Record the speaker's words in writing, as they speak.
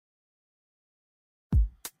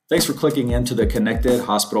Thanks for clicking into the Connected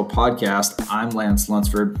Hospital podcast. I'm Lance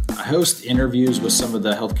Lunsford. I host interviews with some of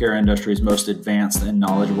the healthcare industry's most advanced and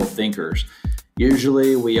knowledgeable thinkers.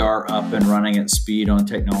 Usually we are up and running at speed on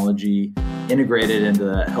technology integrated into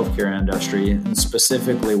the healthcare industry and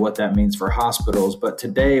specifically what that means for hospitals. But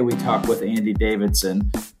today we talk with Andy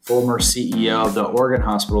Davidson, former CEO of the Oregon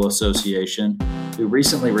Hospital Association, who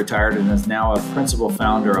recently retired and is now a principal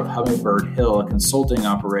founder of Hummingbird Hill, a consulting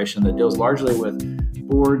operation that deals largely with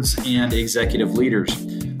boards and executive leaders.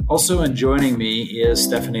 Also joining me is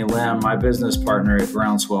Stephanie Lim, my business partner at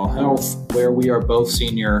Groundswell Health, where we are both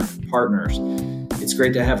senior partners. It's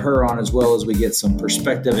great to have her on as well as we get some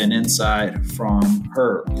perspective and insight from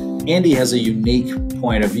her. Andy has a unique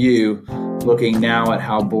point of view looking now at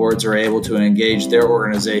how boards are able to engage their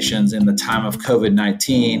organizations in the time of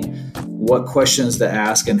COVID-19, what questions to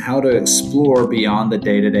ask, and how to explore beyond the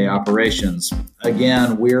day-to-day operations.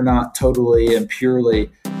 Again, we're not totally and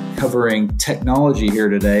purely covering technology here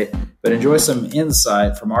today, but enjoy some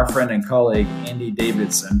insight from our friend and colleague, Andy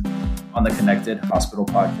Davidson, on the Connected Hospital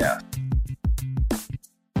podcast.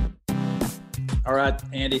 All right,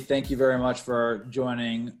 Andy, thank you very much for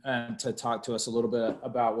joining and to talk to us a little bit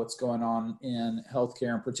about what's going on in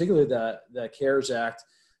healthcare, and particularly the CARES Act.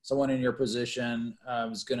 Someone in your position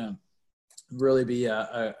is going to really be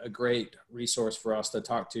a great resource for us to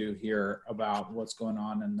talk to here about what's going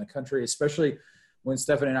on in the country, especially when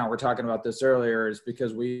Stephanie and I were talking about this earlier, is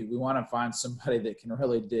because we want to find somebody that can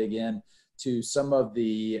really dig in to some of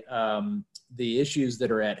the issues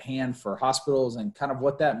that are at hand for hospitals and kind of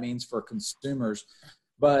what that means for consumers.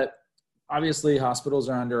 But obviously hospitals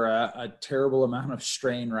are under a terrible amount of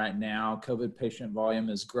strain right now. COVID patient volume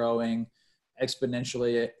is growing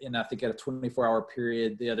exponentially, and I think at a 24-hour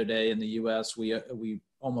period the other day in the U.S., we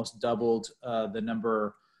almost doubled the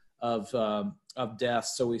number of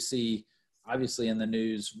deaths. So we see, obviously in the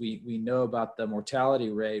news, we know about the mortality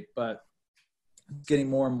rate, but it's getting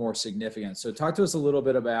more and more significant. So talk to us a little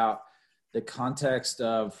bit about the context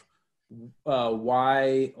of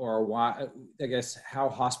why, I guess, how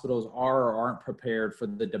hospitals are or aren't prepared for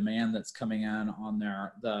the demand that's coming in on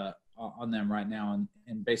them right now,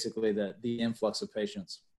 and basically the influx of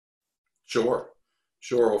patients. Sure.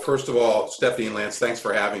 Well, first of all, Stephanie and Lance, thanks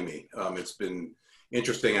for having me. It's been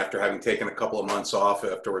interesting after having taken a couple of months off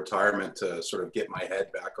after retirement to sort of get my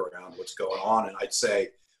head back around what's going on. And I'd say,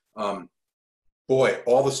 boy,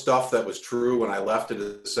 all the stuff that was true when I left in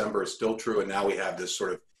December is still true. And now we have this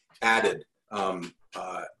sort of added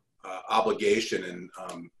obligation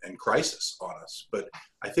and crisis on us. But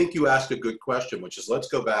I think you asked a good question, which is, let's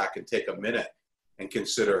go back and take a minute and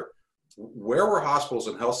consider, where were hospitals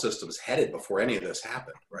and health systems headed before any of this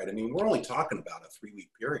happened, right? I mean, we're only talking about a 3-week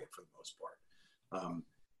period for the most part.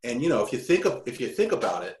 And, you know, if you think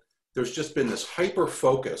about it, there's just been this hyper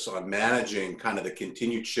focus on managing kind of the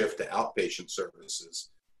continued shift to outpatient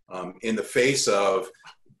services in the face of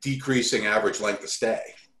decreasing average length of stay.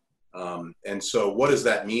 And so what does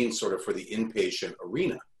that mean sort of for the inpatient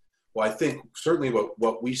arena? Well, I think certainly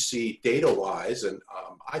what we see data-wise, and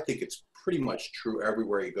I think it's pretty much true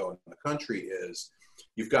everywhere you go in the country, is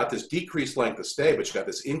you've got this decreased length of stay, but you've got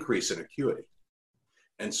this increase in acuity.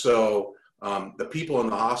 And so the people in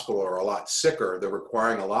the hospital are a lot sicker. They're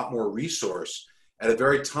requiring a lot more resource at a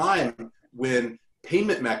very time when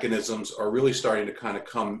payment mechanisms are really starting to kind of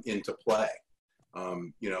come into play.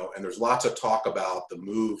 You know, and there's lots of talk about the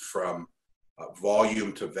move from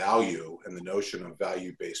volume to value and the notion of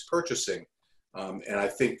value-based purchasing. And I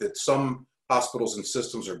think that some hospitals and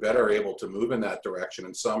systems are better able to move in that direction,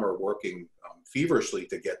 and some are working feverishly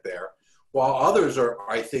to get there, while others are,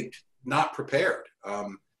 I think, not prepared.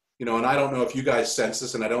 You know, and I don't know if you guys sense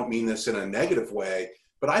this, and I don't mean this in a negative way,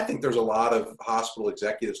 but I think there's a lot of hospital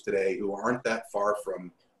executives today who aren't that far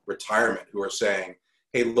from retirement who are saying,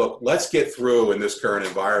 hey, look, let's get through in this current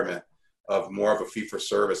environment of more of a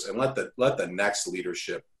fee-for-service, and let the next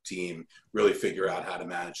leadership team really figure out how to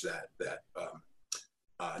manage that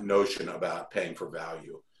notion about paying for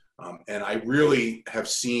value. And I really have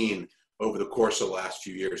seen over the course of the last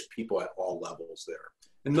few years people at all levels there.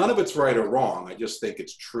 And none of it's right or wrong. I just think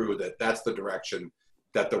it's true that that's the direction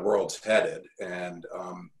that the world's headed. And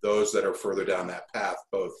those that are further down that path,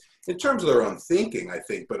 both in terms of their own thinking, I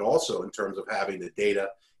think, but also in terms of having the data,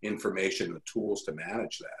 information, the tools to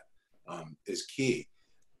manage that is key.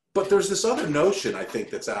 But there's this other notion, I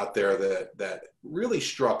think, that's out there that really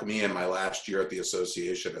struck me in my last year at the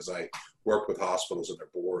association as I worked with hospitals and their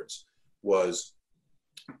boards, was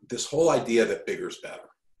this whole idea that bigger's better.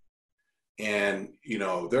 And, you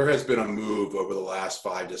know, there has been a move over the last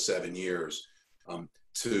 5 to 7 years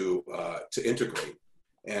to integrate.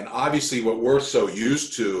 And obviously what we're so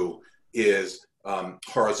used to is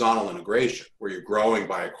horizontal integration, where you're growing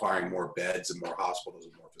by acquiring more beds and more hospitals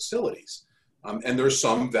and more facilities. And there's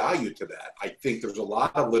some value to that. I think there's a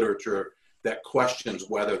lot of literature that questions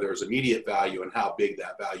whether there's immediate value and how big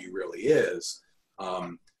that value really is.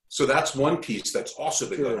 So that's one piece that's also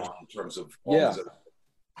been going on in terms of all these other,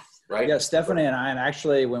 right? Yeah, Stephanie and I, and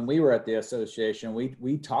actually when we were at the association,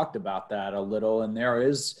 we talked about that a little, and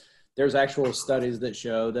there's actual studies that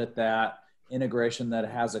show that integration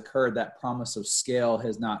that has occurred, that promise of scale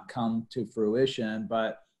has not come to fruition.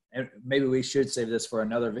 But maybe we should save this for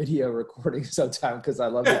another video recording sometime, because I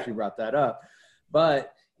love that you brought that up.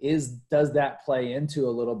 But does that play into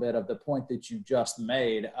a little bit of the point that you just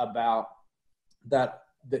made about that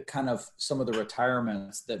kind of some of the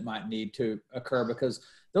retirements that might need to occur, because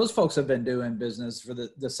those folks have been doing business for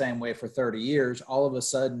the same way for 30 years. All of a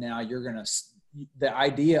sudden now the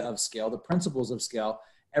idea of scale, the principles of scale,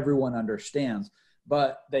 everyone understands,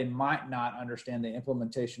 but they might not understand the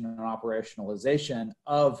implementation and operationalization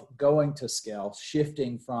of going to scale,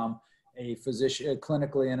 shifting from a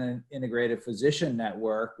clinically integrated physician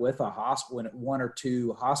network with a hospital, one or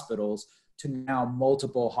two hospitals, to now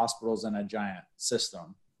multiple hospitals in a giant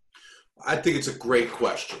system? I think it's a great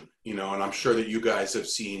question, and I'm sure that you guys have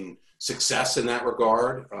seen success in that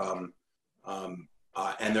regard.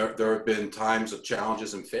 And there have been times of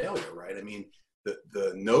challenges and failure, right? I mean,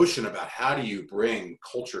 the notion about how do you bring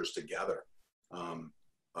cultures together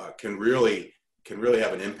can really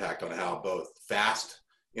have an impact on how both fast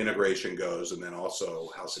integration goes and then also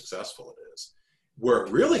how successful it is. Where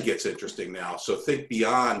it really gets interesting now, so think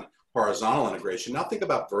beyond horizontal integration, now think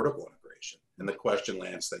about vertical integration and the question,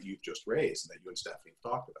 Lance, that you've just raised and that you and Stephanie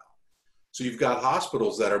have talked about. So you've got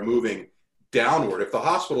hospitals that are moving downward. If the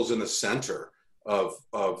hospital's in the center of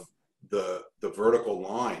the vertical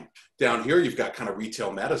line, down here you've got kind of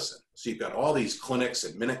retail medicine. So you've got all these clinics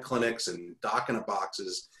and minute clinics and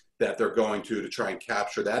doc-in-a-boxes that they're going to try and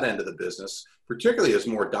capture that end of the business, particularly as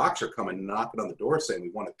more docs are coming knocking on the door saying,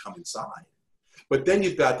 we want to come inside. But then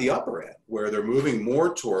you've got the upper end where they're moving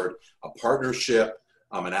more toward a partnership,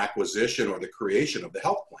 an acquisition, or the creation of the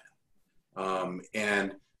health plan.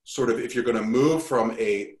 And sort of if you're going to move from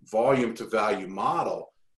a volume to value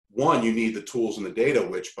model, one, you need the tools and the data,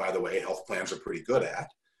 which, by the way, health plans are pretty good at.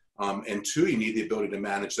 And two, you need the ability to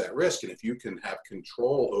manage that risk. And if you can have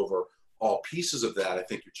control over all pieces of that, I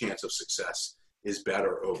think your chance of success is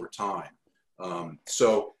better over time.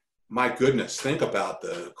 So my goodness, think about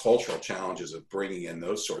the cultural challenges of bringing in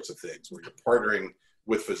those sorts of things where you're partnering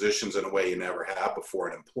with physicians in a way you never have before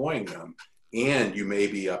and employing them. And you may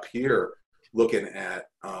be up here looking at,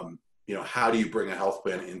 how do you bring a health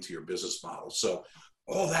plan into your business model? So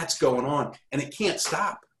all that's going on and it can't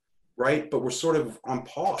stop, right? But we're sort of on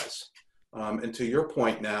pause. And to your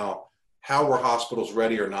point now, how were hospitals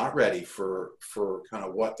ready or not ready for kind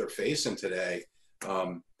of what they're facing today?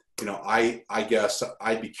 I guess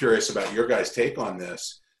I'd be curious about your guys' take on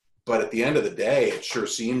this, but at the end of the day, it sure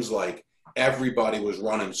seems like everybody was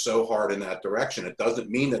running so hard in that direction. It doesn't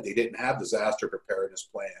mean that they didn't have disaster preparedness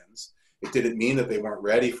plans. It didn't mean that they weren't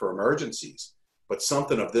ready for emergencies, but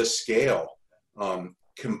something of this scale,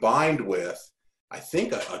 combined with, I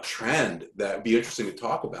think, a trend that would be interesting to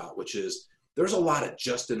talk about, which is there's a lot of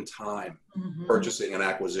just-in-time purchasing and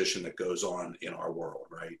acquisition that goes on in our world,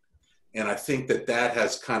 right? And I think that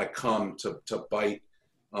has kind of come to bite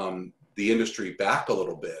the industry back a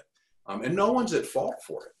little bit. And no one's at fault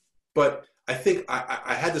for it. But I think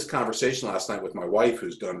I had this conversation last night with my wife,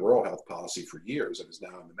 who's done rural health policy for years and is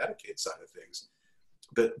now on the Medicaid side of things.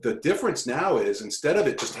 The difference now is, instead of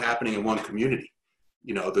it just happening in one community,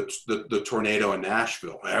 the tornado in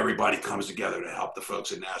Nashville, everybody comes together to help the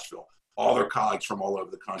folks in Nashville, all their colleagues from all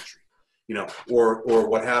over the country, or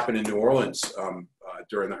what happened in New Orleans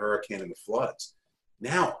during the hurricane and the floods.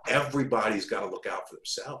 Now everybody's got to look out for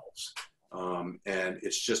themselves. And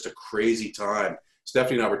it's just a crazy time.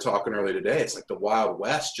 Stephanie and I were talking earlier today. It's like the Wild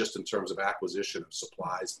West, just in terms of acquisition of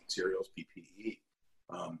supplies, materials, PPE.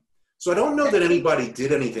 So I don't know that anybody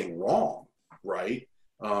did anything wrong, right?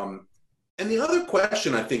 And the other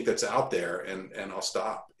question I think that's out there, and I'll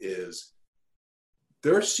stop, is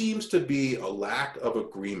there seems to be a lack of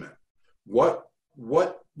agreement. What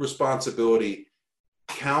responsibility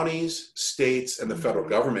counties, states, and the federal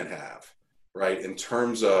government have, right, in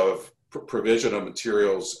terms of provision of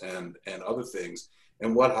materials and other things,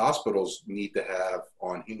 and what hospitals need to have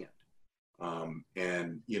on hand.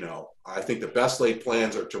 I think the best laid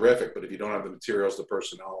plans are terrific, but if you don't have the materials, the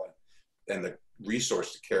personnel, and the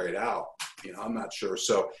resource to carry it out, I'm not sure.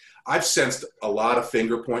 So I've sensed a lot of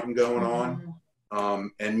finger pointing going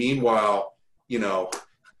on. And meanwhile,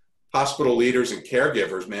 hospital leaders and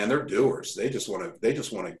caregivers, man, they're doers. They just want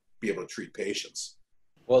to be able to treat patients.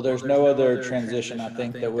 Well, there's no other transition I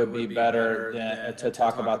think that would be better than to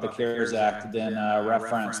talk about the CARES Act than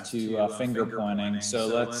reference to finger pointing. So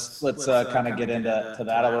let's kind of get into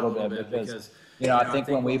that a little bit, because I think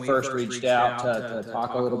when we first reached out to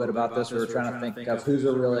talk a little bit about this, we were trying to think of who's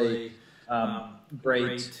a really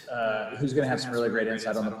great, who's going to have some really great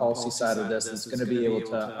insight on the policy side of this. That's going to be able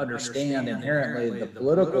to understand inherently the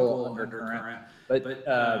political undercurrent,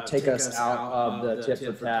 but take us out of the tit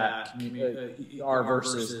for tat, R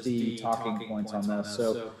versus D talking points on this.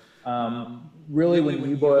 So really, when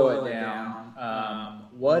you boil it down,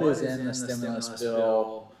 what is in the stimulus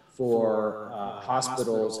bill for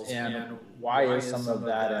hospitals, and why is some of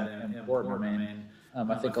that important? I mean,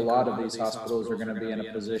 I think a lot of these hospitals are going to be in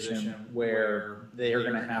a position where they are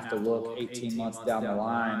going to have to look 18 months down the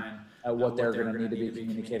line at what they're going to need to be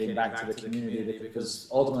communicating back to the community, because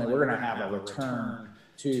ultimately we're going to have a return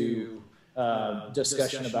to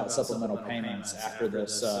discussion about supplemental payments after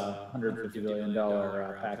this $150 billion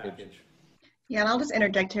package. Yeah, and I'll just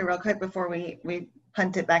interject here real quick before we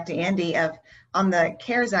punt it back to Andy. On the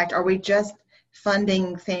CARES Act, are we just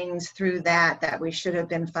funding things through that we should have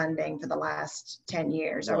been funding for the last 10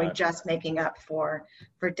 years? Are we just making up for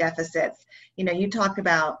deficits? You talk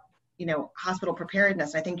about hospital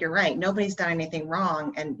preparedness. I think you're right. Nobody's done anything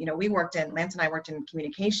wrong. And Lance and I worked in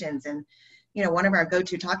communications, and one of our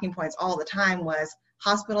go-to talking points all the time was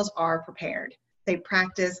hospitals are prepared. They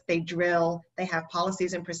practice, they drill, they have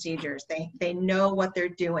policies and procedures. They know what they're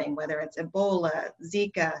doing, whether it's Ebola,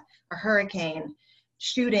 Zika, a hurricane.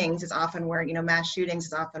 Shootings is often where, mass shootings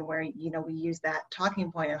is often where, we use that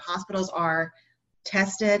talking point of hospitals are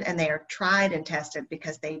tested, and they are tried and tested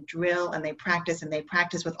because they drill and they practice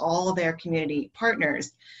with all of their community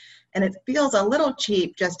partners. And it feels a little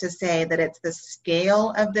cheap just to say that it's the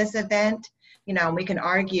scale of this event. We can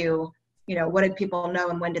argue, what did people know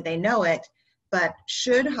and when did they know it? But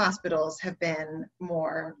should hospitals have been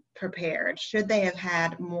more prepared? Should they have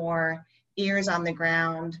had more ears on the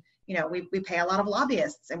ground? We pay a lot of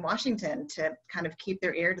lobbyists in Washington to kind of keep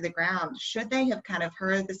their ear to the ground. Should they have kind of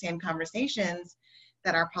heard the same conversations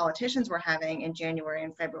that our politicians were having in January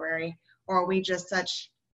and February? Or are we just such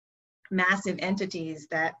massive entities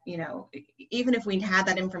that, even if we had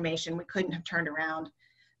that information, we couldn't have turned around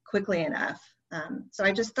quickly enough? So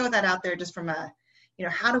I just throw that out there just from a,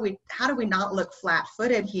 how do we not look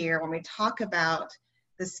flat-footed here when we talk about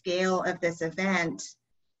the scale of this event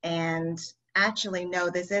and actually know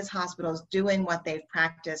this is hospitals doing what they've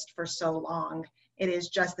practiced for so long. It is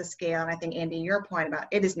just the scale. And I think, Andy, your point about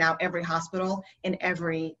it is now every hospital in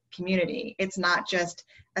every community. It's not just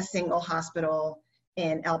a single hospital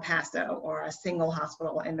in El Paso or a single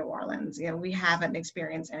hospital in New Orleans. We haven't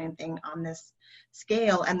experienced anything on this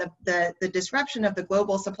scale. And the disruption of the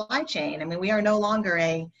global supply chain. I mean, we are no longer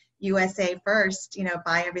a USA first,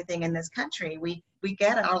 buy everything in this country. We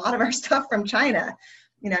get a lot of our stuff from China.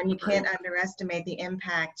 And you can't underestimate the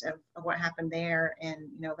impact of what happened there in,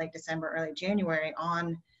 late December, early January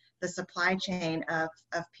on the supply chain of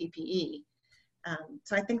PPE.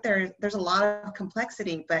 So I think there's a lot of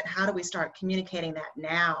complexity, but how do we start communicating that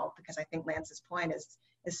now? Because I think Lance's point is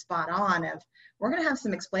spot on. Of we're going to have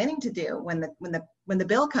some explaining to do when the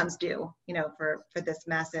bill comes due, for this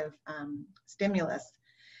massive stimulus,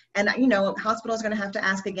 and hospitals are going to have to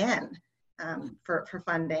ask again for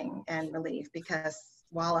funding and relief, because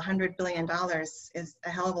while $100 billion is a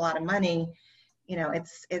hell of a lot of money,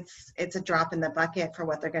 it's a drop in the bucket for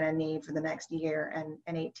what they're going to need for the next year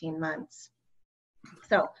and 18 months.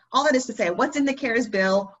 So all that is to say, what's in the CARES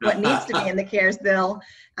bill? What needs to be in the CARES bill?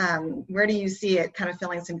 Where do you see it kind of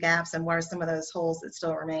filling some gaps, and what are some of those holes that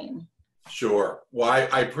still remain? Sure. Well,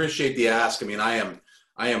 I appreciate the ask. I mean, I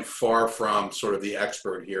am far from sort of the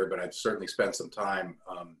expert here, but I've certainly spent some time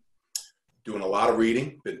doing a lot of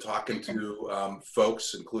reading, been talking to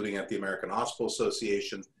folks, including at the American Hospital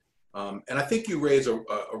Association. And I think you raise a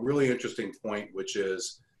really interesting point, which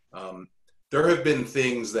is there have been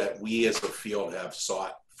things that we as a field have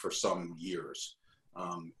sought for some years.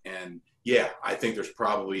 And yeah, I think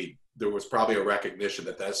there was probably a recognition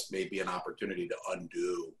that this may be an opportunity to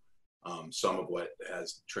undo some of what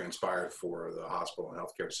has transpired for the hospital and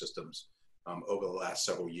healthcare systems over the last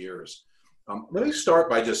several years. Let me start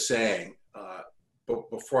by just saying,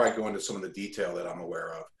 before I go into some of the detail that I'm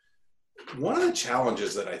aware of, one of the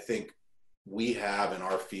challenges that I think we have in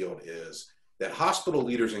our field is that hospital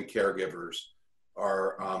leaders and caregivers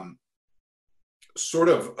are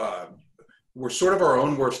we're sort of our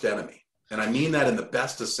own worst enemy. And I mean that in the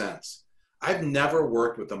best of sense. I've never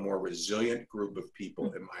worked with a more resilient group of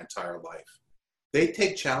people in my entire life. they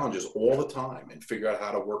take challenges all the time and figure out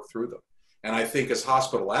how to work through them. And I think as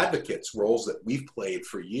hospital advocates, roles that we've played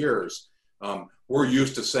for years, we're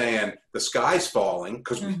used to saying the sky's falling,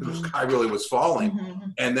 because the sky really was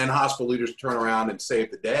falling, and then hospital leaders turn around and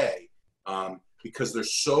save the day, because they're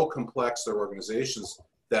so complex, their organizations,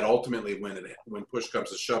 that ultimately when push comes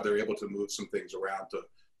to shove, they're able to move some things around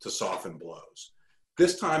to soften blows.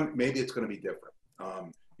 This time, maybe it's going to be different.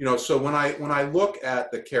 So when I look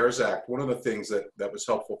at the CARES Act, one of the things that was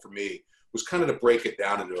helpful for me was kind of to break it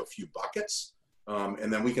down into a few buckets,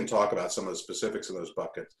 and then we can talk about some of the specifics of those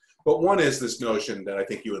buckets. But one is this notion that I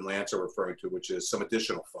think you and Lance are referring to, which is some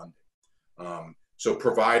additional funding. So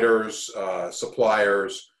providers,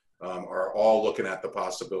 suppliers are all looking at the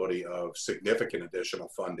possibility of significant additional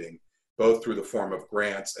funding, both through the form of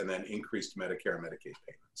grants and then increased Medicare and Medicaid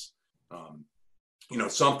payments.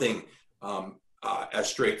 Something as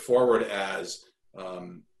straightforward as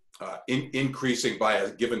increasing by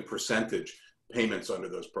a given percentage payments under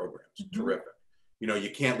those programs. Terrific.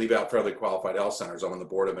 You can't leave out federally qualified health centers. I'm on the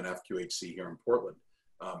board of an FQHC here in Portland.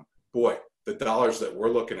 Boy, the dollars that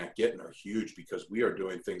we're looking at getting are huge, because we are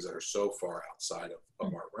doing things that are so far outside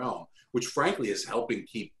of our realm, which frankly is helping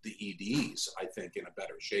keep the EDs, I think, in a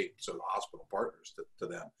better shape, so the hospital partners to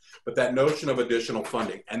them. But that notion of additional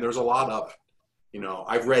funding, and there's a lot of it.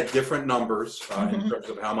 I've read different numbers in terms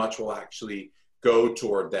of how much will actually go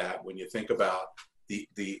toward that when you think about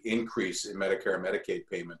the increase in Medicare and Medicaid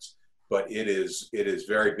payments, but it is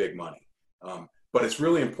very big money. But it's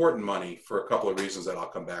really important money for a couple of reasons that I'll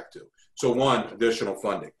come back to. So one, additional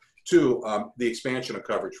funding. Two, the expansion of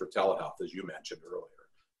coverage for telehealth, as you mentioned earlier.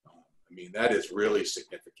 That is really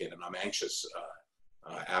significant, and I'm anxious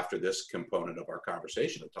after this component of our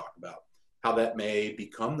conversation to talk about how that may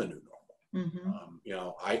become the new normal.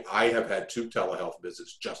 I have had 2 telehealth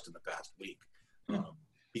visits just in the past week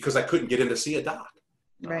because I couldn't get in to see a doc.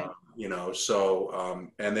 Right.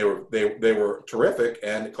 And they were terrific,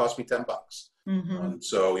 and it cost me $10.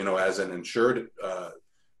 As an insured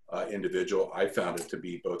individual, I found it to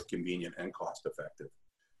be both convenient and cost effective.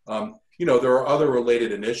 There are other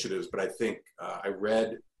related initiatives, but I think I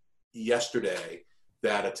read yesterday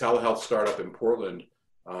that a telehealth startup in Portland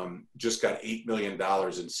just got $8 million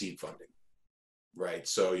in seed funding. Right.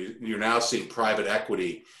 So you're now seeing private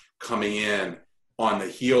equity coming in on the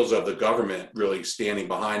heels of the government really standing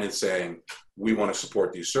behind and saying, we want to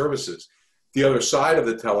support these services. The other side of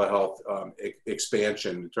the telehealth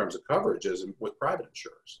expansion in terms of coverage is with private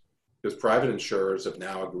insurers, because private insurers have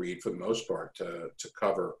now agreed for the most part to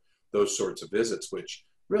cover those sorts of visits, which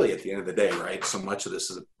really at the end of the day, right, so much of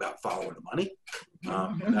this is about following the money.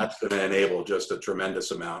 And that's going to enable just a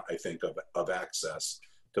tremendous amount, I think, of access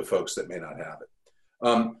to folks that may not have it.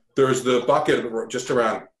 There's the bucket just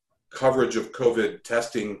around coverage of COVID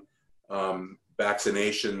testing,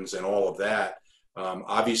 vaccinations, and all of that.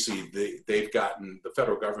 Obviously, the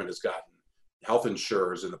federal government has gotten health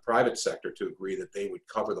insurers in the private sector to agree that they would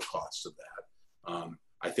cover the costs of that.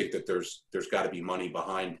 I think that there's got to be money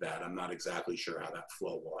behind that. I'm not exactly sure how that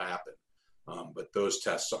flow will happen. But those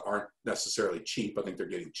tests aren't necessarily cheap. I think they're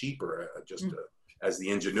getting cheaper as the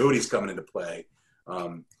ingenuity is coming into play.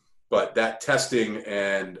 But that testing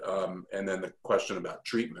and then the question about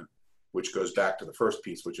treatment, which goes back to the first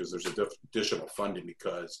piece, which is there's additional funding,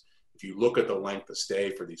 because if you look at the length of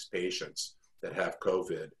stay for these patients that have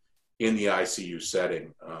COVID in the ICU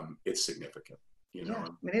setting, it's significant.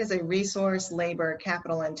 It is a resource, labor,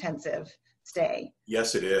 capital intensive stay.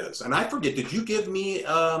 Yes, it is. And I forget, did you give me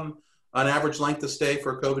an average length of stay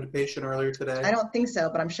for a COVID patient earlier today? I don't think so,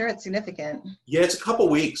 but I'm sure it's significant. Yeah, it's a couple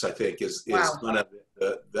weeks, I think, is Wow. kind of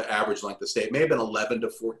the average length of stay. It may have been 11 to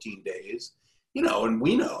 14 days, and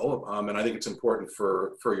we know, and I think it's important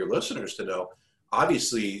for your listeners to know,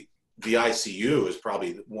 obviously the ICU is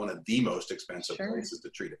probably one of the most expensive places to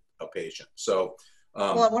treat a patient. So,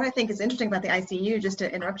 well, what I think is interesting about the ICU, just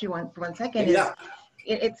to interrupt you for 1 second, is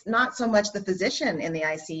it's not so much the physician in the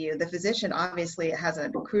ICU. The physician obviously has a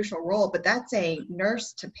crucial role, but that's a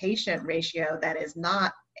nurse to patient ratio that is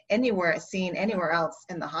not seen anywhere else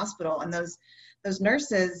in the hospital. And those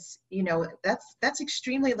nurses, that's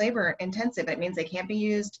extremely labor intensive. It means they can't be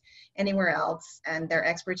used anywhere else, and their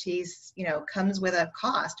expertise, comes with a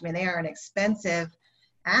cost. They are an expensive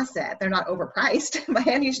asset. They're not overpriced by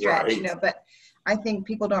any stretch, but I think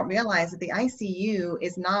people don't realize that the ICU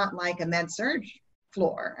is not like a med-surg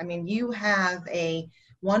floor. You have a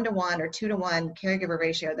 1-to-1 or 2-to-1 caregiver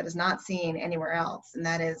ratio that is not seen anywhere else, and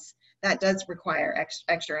that does require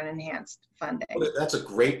extra and enhanced funding. Well, that's a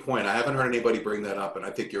great point. I haven't heard anybody bring that up, and I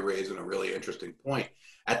think you're raising a really interesting point.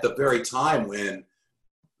 At the very time when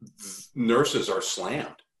nurses are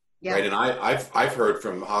slammed, Yeah. Right. And I've heard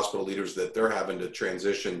from hospital leaders that they're having to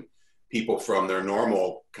transition people from their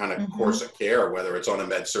normal kind of course of care, whether it's on a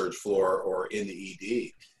med surg floor or in the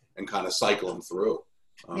ED, and kind of cycle them through.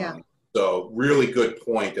 Yeah. So really good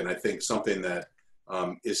point, and I think something that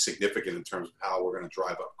is significant in terms of how we're going to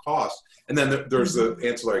drive up costs. And then there's the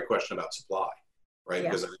ancillary question about supply, right?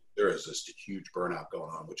 Because I think there is this huge burnout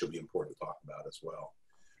going on, which will be important to talk about as well.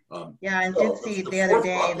 Yeah, I did see the other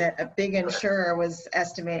day that a big insurer was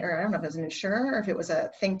estimating, or I don't know if it was an insurer or if it was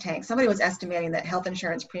a think tank, somebody was estimating that health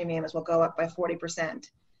insurance premiums will go up by 40%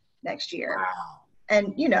 next year. Wow.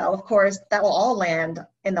 And, you know, of course, that will all land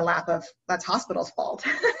in the lap of that's hospital's fault,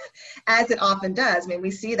 as it often does. I mean,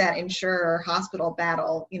 we see that insurer-hospital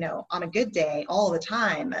battle, you know, on a good day all the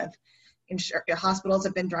time. Of hospitals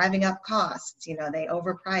have been driving up costs. You know, they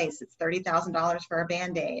overprice. It's $30,000 for a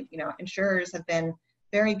Band-Aid. You know, insurers have been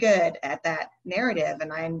very good at that narrative.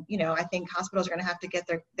 And I think hospitals are going to have to get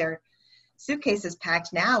their suitcases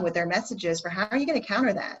packed now with their messages for how are you going to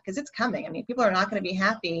counter that? Because it's coming. I mean, people are not going to be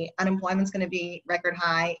happy. Unemployment's going to be record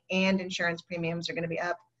high and insurance premiums are going to be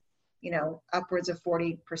up, you know, upwards of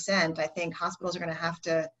 40%. I think hospitals are going to have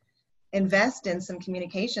to invest in some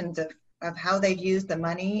communications of how they've used the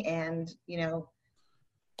money and, you know,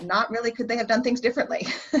 not really could they have done things differently.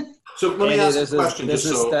 So let me Andy, ask a question.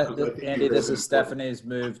 Andy, this is Stephanie's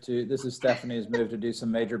move to do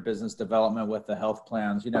some major business development with the health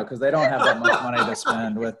plans, you know, because they don't have that much money to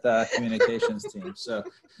spend with the communications team. So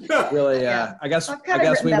really, I guess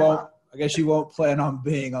you won't plan on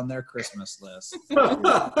being on their Christmas list.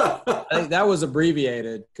 I think that was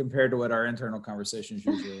abbreviated compared to what our internal conversations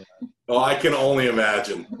usually are. Oh, I can only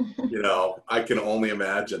imagine, you know, I can only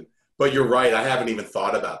imagine. But you're right. I haven't even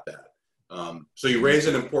thought about that. So you raise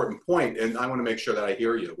an important point, and I want to make sure that I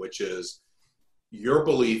hear you, which is your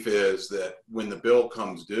belief is that when the bill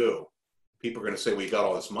comes due, people are going to say, we got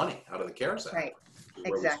all this money out of the CARES Act. Right.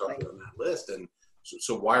 Where Exactly. we started on that list. And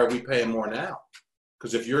so why are we paying more now?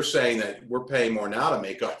 Because if you're saying that we're paying more now to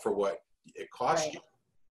make up for what it cost Right.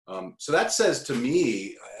 you. So that says to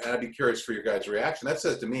me, and I'd be curious for your guys' reaction, that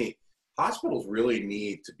says to me, hospitals really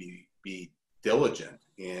need to be diligent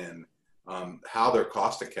in how they're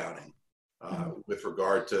cost accounting with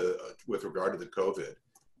regard to the COVID,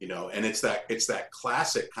 you know, and it's that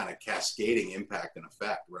classic kind of cascading impact and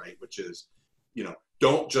effect, right? Which is, you know,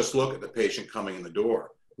 don't just look at the patient coming in the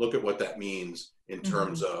door. Look at what that means in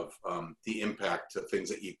terms of the impact to things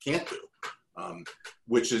that you can't do,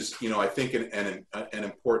 which is, you know, I think an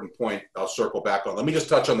important point I'll circle back on. Let me just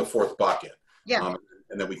touch on the fourth bucket. Yeah.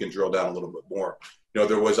 And then we can drill down a little bit more. You know,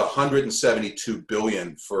 there was $172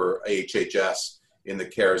 billion for AHHS in the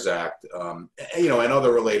CARES Act, you know, and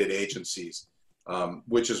other related agencies,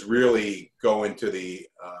 which is really going to the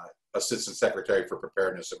Assistant Secretary for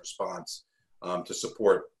Preparedness and Response to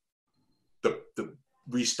support the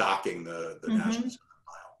restocking the national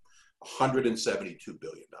stockpile. $172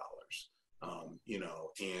 billion, you know,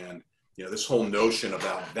 and, you know, this whole notion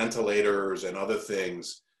about ventilators and other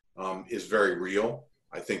things is very real.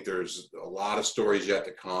 I think there's a lot of stories yet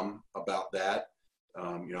to come about that.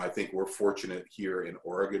 You know, I think we're fortunate here in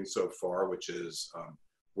Oregon so far, which is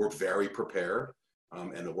we're very prepared,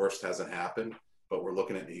 and the worst hasn't happened. But we're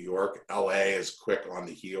looking at New York. LA is quick on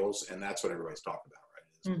the heels, and that's what everybody's talking about, right?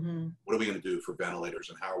 Is what are we going to do for ventilators,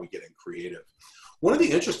 and how are we getting creative? One of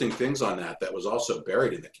the interesting things on that was also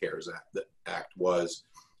buried in the CARES Act was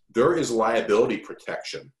there is liability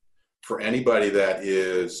protection for anybody that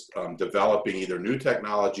is developing either new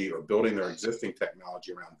technology or building their existing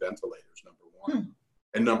technology around ventilators, number one.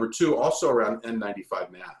 And number two, also around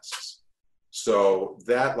N95 masks. So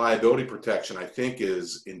that liability protection, I think,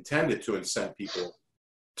 is intended to incent people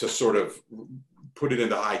to sort of put it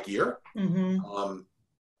into high gear.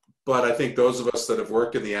 But I think those of us that have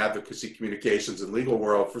worked in the advocacy, communications, and legal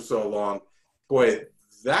world for so long, boy,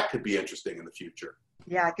 that could be interesting in the future.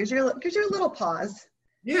 Yeah, gives you a little pause.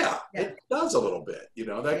 Yeah, it does a little bit. You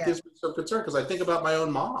know, that gives me some concern because I think about my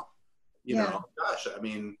own mom. You know, gosh, I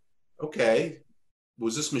mean, okay,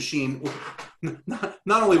 was this machine, not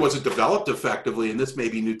only was it developed effectively, and this may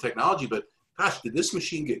be new technology, but gosh, did this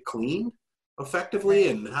machine get cleaned effectively?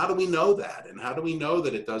 And how do we know that? And how do we know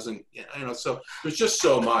that it doesn't, you know, so there's just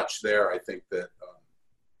so much there, I think,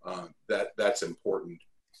 that that's important.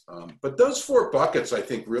 But those four buckets, I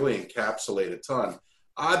think, really encapsulate a ton.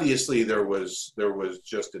 Obviously, there was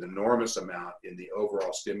just an enormous amount in the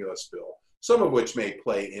overall stimulus bill, some of which may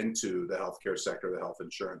play into the healthcare sector, the health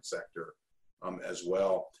insurance sector as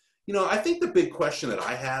well. You know, I think the big question that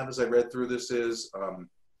I have as I read through this is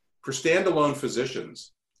for standalone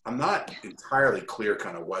physicians, I'm not entirely clear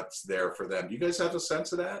kind of what's there for them. Do you guys have a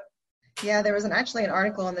sense of that? Yeah, there was actually an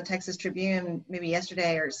article in the Texas Tribune maybe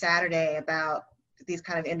yesterday or Saturday about these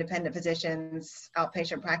kind of independent physicians,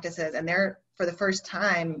 outpatient practices, and they're for the first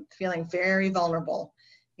time feeling very vulnerable.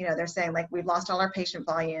 You know, they're saying like, we've lost all our patient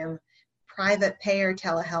volume. Private payer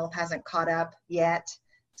telehealth hasn't caught up yet.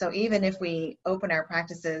 So even if we open our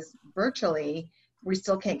practices virtually, we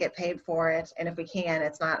still can't get paid for it. And if we can,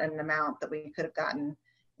 it's not an amount that we could have gotten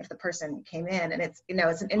if the person came in. And it's, you know,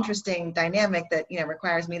 it's an interesting dynamic that, you know,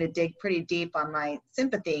 requires me to dig pretty deep on my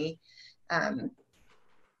sympathy.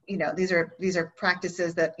 You know, these are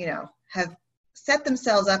practices that, you know, have set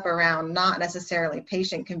themselves up around not necessarily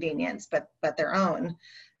patient convenience, but their own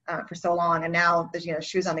for so long. And now there's, you know,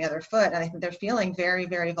 shoes on the other foot. And I think they're feeling very,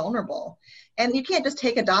 very vulnerable. And you can't just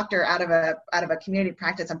take a doctor out of a community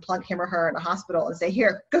practice and plug him or her in a hospital and say,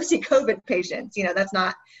 here, go see COVID patients. You know, that's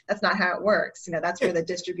not how it works. You know, that's where the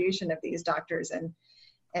distribution of these doctors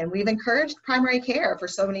and we've encouraged primary care for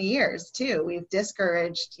so many years too. We've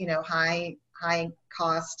discouraged, you know, high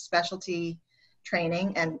cost specialty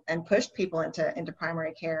training and pushed people into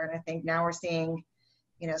primary care. And I think now we're seeing,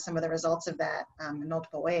 you know, some of the results of that in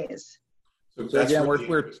multiple ways. So again,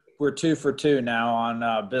 we're 2 for 2 now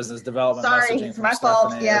on business development. Sorry, messaging it's from my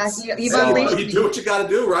Stephanie. fault. Yeah, you've unleashed me. You do what you got to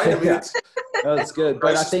do, right? I mean, it's that's good.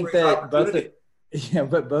 But I think that both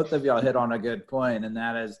of y'all hit on a good point, and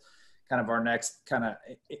that is kind of our next kind of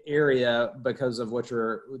area because of what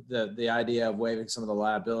the idea of waiving some of the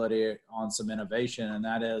liability on some innovation, and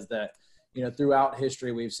that is that, you know, throughout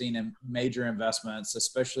history, we've seen major investments,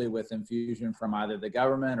 especially with infusion from either the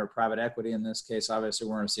government or private equity. In this case, obviously,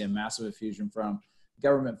 we're going to see a massive infusion from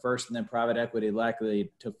government first and then private equity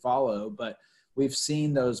likely to follow. But we've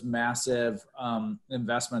seen those massive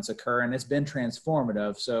investments occur, and it's been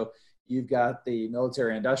transformative. So you've got the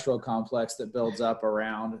military industrial complex that builds up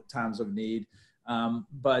around times of need.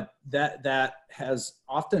 But that has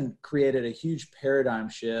often created a huge paradigm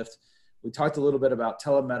shift. We talked a little bit about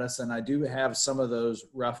telemedicine. I do have some of those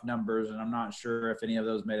rough numbers, and I'm not sure if any of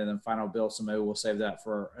those made it in the final bill, so maybe we'll save that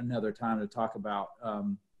for another time to talk about.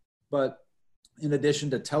 But in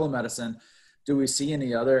addition to telemedicine, do we see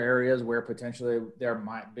any other areas where potentially there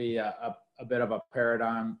might be a bit of a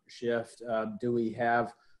paradigm shift? Do we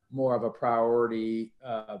have more of a priority,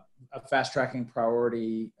 a fast-tracking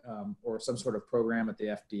priority, or some sort of program at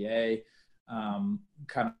the FDA,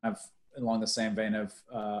 kind of along the same vein of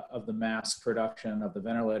the mask production, of the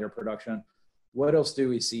ventilator production? What else do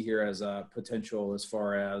we see here as a potential as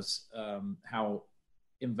far as how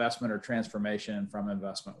investment or transformation from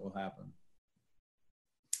investment will happen?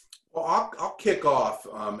 Well, I'll kick off,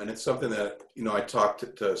 and it's something that, you know, I talked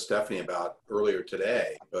to Stephanie about earlier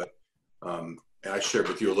today, but and I shared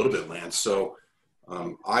with you a little bit, Lance. So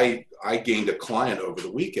I gained a client over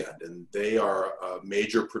the weekend, and they are a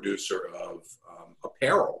major producer of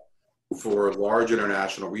apparel for large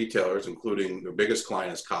international retailers, including their biggest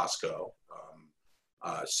client is Costco,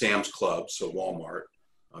 Sam's Club, so Walmart,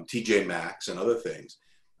 TJ Maxx, and other things.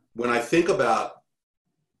 When I think about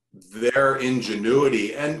their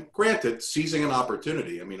ingenuity, and granted, seizing an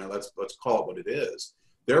opportunity, I mean, let's call it what it is,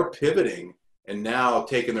 they're pivoting and now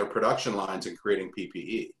taking their production lines and creating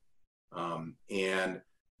PPE. And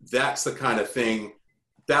that's the kind of thing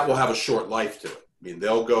that will have a short life to it. I mean,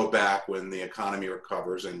 they'll go back when the economy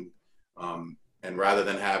recovers, and rather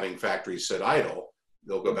than having factories sit idle,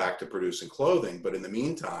 they'll go back to producing clothing. But in the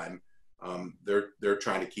meantime, they're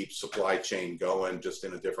trying to keep supply chain going, just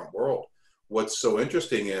in a different world. What's so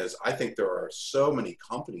interesting is I think there are so many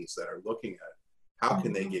companies that are looking at how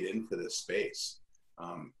can they get into this space,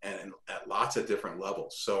 and at lots of different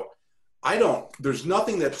levels. So there's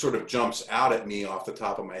nothing that sort of jumps out at me off the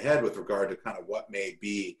top of my head with regard to kind of what may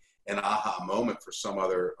be an aha moment for some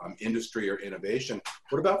other industry or innovation.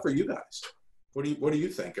 What about for you guys? What are you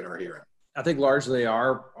thinking or hearing? I think largely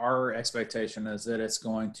our expectation is that it's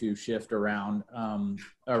going to shift around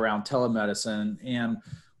telemedicine. And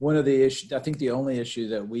one of the issues, I think the only issue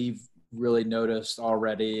that we've really noticed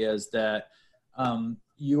already is that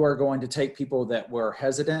you are going to take people that were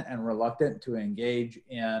hesitant and reluctant to engage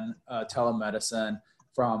in telemedicine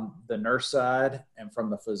from the nurse side and from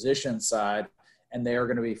the physician side, and they are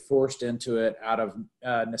going to be forced into it out of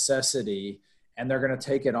necessity, and they're going to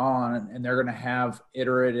take it on, and they're going to have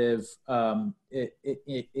iterative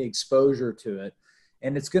exposure to it.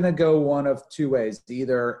 And it's going to go one of two ways.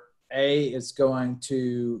 Either A, it's going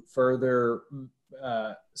to further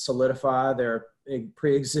solidify their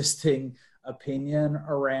pre-existing opinion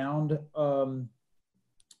around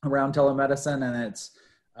telemedicine, and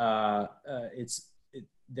it's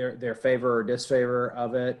their favor or disfavor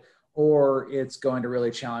of it, or it's going to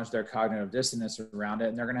really challenge their cognitive dissonance around it.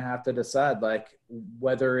 And they're going to have to decide like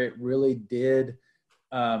whether it really did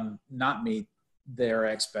not meet their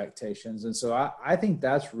expectations. And so I think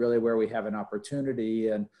that's really where we have an opportunity.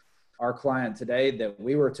 And our client today that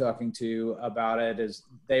we were talking to about it is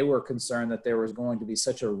they were concerned that there was going to be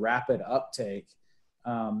such a rapid uptake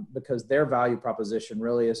because their value proposition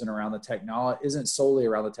really isn't around the technology, isn't solely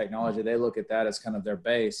around the technology. They look at that as kind of their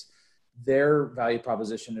base. Their value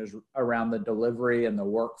proposition is around the delivery and the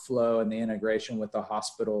workflow and the integration with the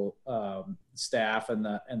hospital staff and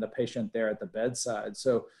the patient there at the bedside.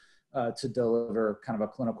 So to deliver kind of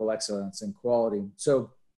a clinical excellence and quality.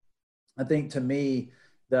 So I think to me,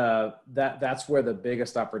 that's where the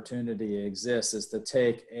biggest opportunity exists, is to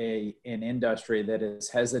take an industry that is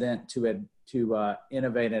hesitant to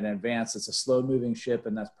innovate and advance. It's a slow moving ship,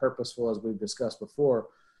 and that's purposeful, as we've discussed before.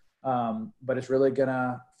 But it's really going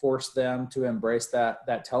to force them to embrace that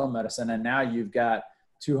telemedicine. And now you've got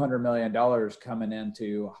 $200 million coming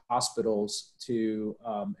into hospitals to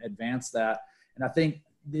advance that. And I think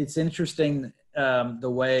it's interesting the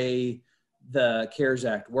way the CARES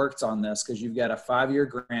Act works on this, because you've got a 5-year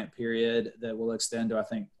grant period that will extend to, I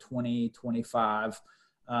think, 2025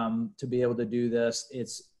 to be able to do this.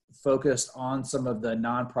 It's focused on some of the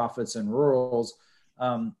nonprofits and rurals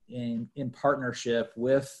in partnership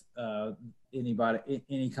with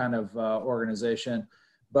any kind of organization,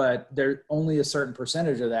 but there only a certain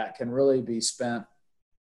percentage of that can really be spent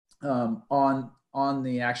on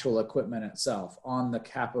the actual equipment itself, on the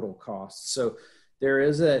capital costs. So there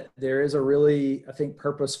is a really, I think,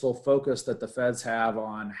 purposeful focus that the feds have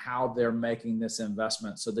on how they're making this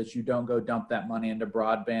investment, so that you don't go dump that money into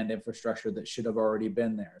broadband infrastructure that should have already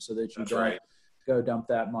been there, so that you don't go dump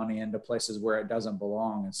that money into places where it doesn't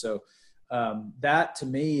belong. And so that to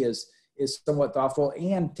me is somewhat thoughtful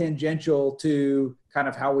and tangential to kind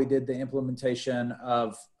of how we did the implementation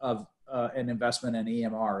of an investment in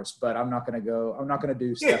EMRs. But I'm not going to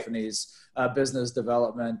do Stephanie's business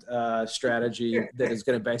development strategy that is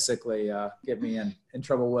going to basically get me in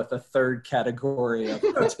trouble with a third category of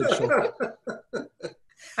potential.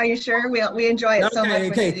 Are you sure? We enjoy it so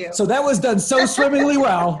much when you do. So that was done so swimmingly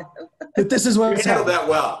well that this is what you handled that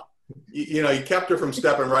well. You kept her from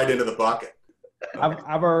stepping right into the bucket.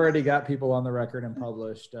 I've already got people on the record and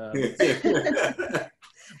published. Well,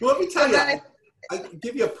 let me tell you, I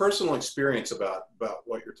give you a personal experience about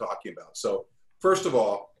what you're talking about. So first of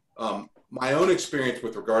all, my own experience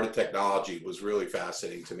with regard to technology was really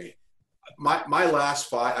fascinating to me. My last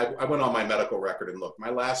 5, I went on my medical record and looked, my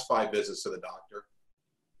last 5 visits to the doctor,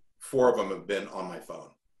 4 of them have been on my phone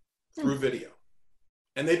through video,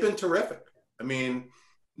 and they've been terrific. I mean,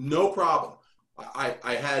 no problem.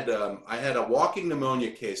 I had a walking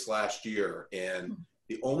pneumonia case last year, and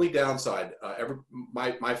the only downside,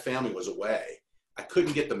 my family was away. I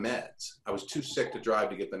couldn't get the meds. I was too sick to drive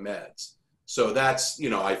to get the meds. So that's,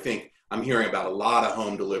 I think I'm hearing about a lot of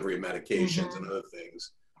home delivery of medications and other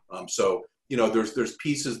things. So, there's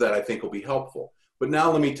pieces that I think will be helpful. But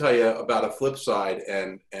now let me tell you about a flip side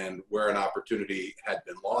and where an opportunity had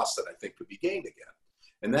been lost that I think could be gained again.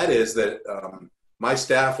 And that is that my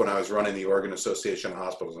staff, when I was running the Oregon Association of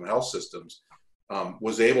Hospitals and Health Systems,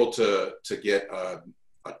 was able to get a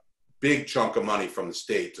big chunk of money from the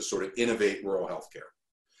state to sort of innovate rural healthcare.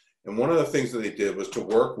 And one of the things that they did was to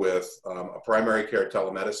work with a primary care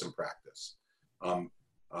telemedicine practice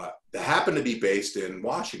that happened to be based in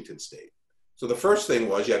Washington State. So the first thing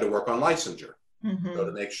was you had to work on licensure. So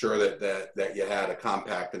to make sure that you had a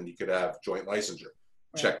compact and you could have joint licensure,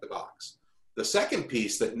 check the box. The second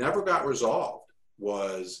piece that never got resolved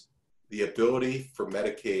was the ability for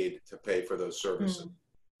Medicaid to pay for those services.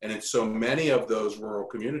 And in so many of those rural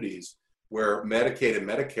communities where Medicaid and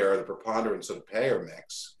Medicare are the preponderance of the payer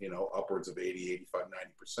mix, upwards of 80, 85,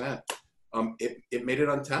 90%, it made it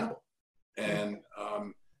untenable. And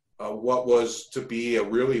what was to be a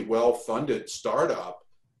really well-funded startup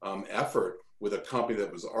effort with a company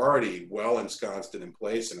that was already well ensconced and in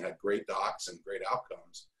place and had great docs and great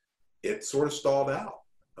outcomes, it sort of stalled out.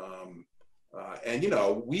 And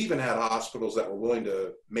we even had hospitals that were willing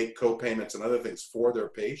to make co-payments and other things for their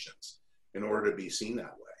patients in order to be seen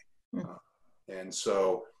that way. And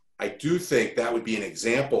so I do think that would be an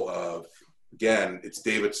example of, again, it's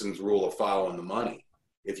Davidson's rule of following the money.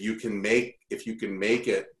 If you can make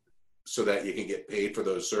it so that you can get paid for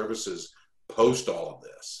those services post all of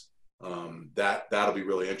this, that'll be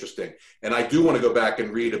really interesting. And I do want to go back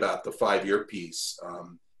and read about the 5-year piece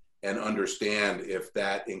and understand if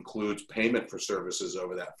that includes payment for services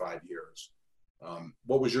over that 5 years.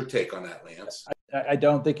 What was your take on that, Lance? I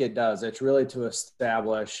don't think it does. It's really to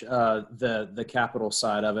establish the capital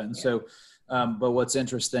side of it. And so, but what's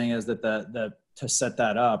interesting is that to set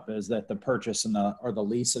that up is that the purchase or the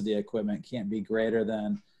lease of the equipment can't be greater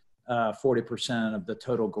than 40% of the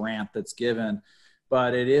total grant that's given.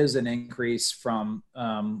 But it is an increase from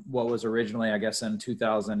what was originally, I guess, in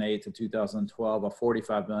 2008 to 2012, a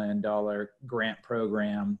 $45 million grant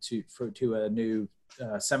program to a new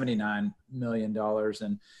 $79 million.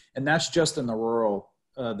 And that's just in the rural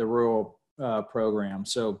program.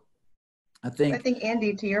 So I think,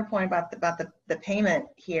 Andy, to your point about the payment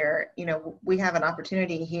here, we have an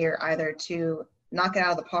opportunity here either to knock it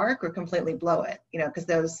out of the park or completely blow it, because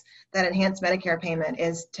that enhanced Medicare payment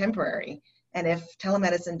is temporary. And if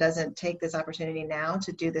telemedicine doesn't take this opportunity now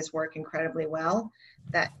to do this work incredibly well,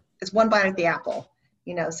 that it's one bite at the apple,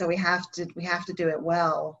 so we have to do it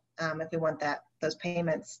well if we want those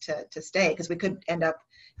payments to stay, because we could end up,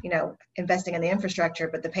 investing in the infrastructure,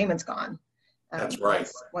 but the payment's gone. That's right.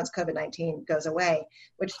 Once COVID-19 goes away,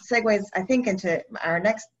 which segues, I think, into our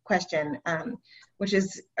next question, which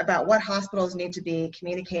is about what hospitals need to be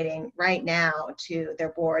communicating right now to their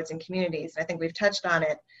boards and communities. And I think we've touched on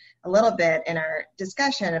it a little bit in our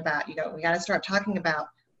discussion about, we got to start talking about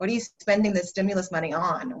what are you spending the stimulus money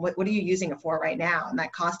on? What are you using it for right now? And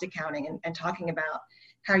that cost accounting and talking about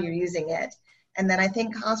how you're using it. And then I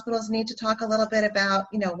think hospitals need to talk a little bit about,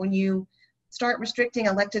 when you start restricting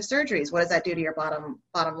elective surgeries, what does that do to your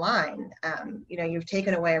bottom line? You've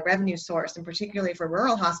taken away a revenue source, and particularly for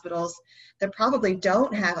rural hospitals that probably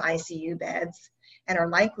don't have ICU beds and are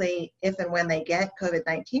likely, if and when they get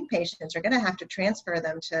COVID-19 patients, are going to have to transfer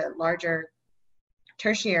them to larger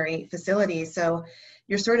tertiary facilities. So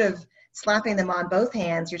you're sort of slapping them on both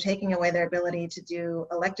hands. You're taking away their ability to do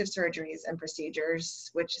elective surgeries and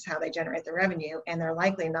procedures, which is how they generate the revenue. And they're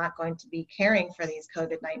likely not going to be caring for these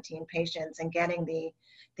COVID-19 patients and getting the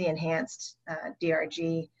enhanced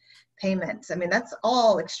DRG payments. I mean, that's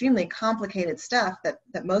all extremely complicated stuff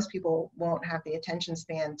that most people won't have the attention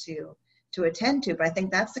span to attend to. But I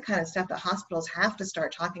think that's the kind of stuff that hospitals have to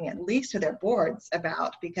start talking at least to their boards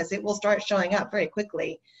about, because it will start showing up very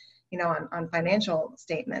quickly, on financial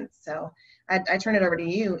statements. So I turn it over to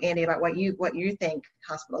you, Andy, about what you think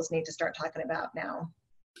hospitals need to start talking about now.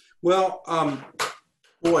 Well,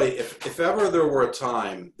 boy, if ever there were a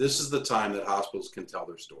time, this is the time that hospitals can tell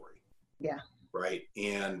their story. Yeah. Right.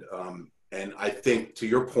 And I think, to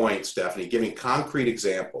your point, Stephanie, giving concrete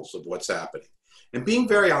examples of what's happening and being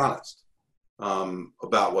very honest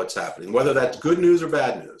about what's happening, whether that's good news or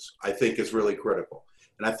bad news, I think is really critical.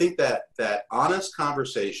 And I think that honest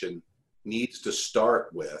conversation needs to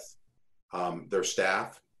start with their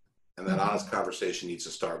staff, and that honest conversation needs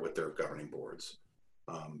to start with their governing boards.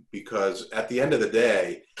 Because at the end of the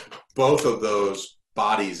day, both of those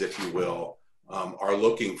bodies, if you will, are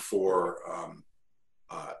looking for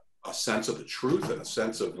a sense of the truth and a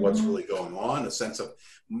sense of what's really going on, a sense of,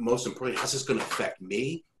 most importantly, how's this going to affect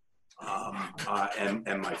me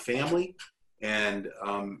and my family. And,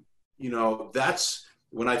 that's,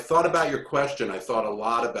 when I thought about your question, I thought a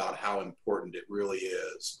lot about how important it really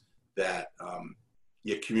is that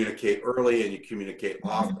you communicate early and you communicate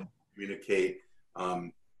often, communicate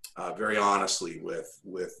very honestly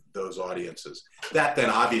with those audiences. That then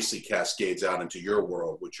obviously cascades out into your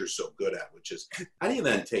world, which you're so good at, which is how do you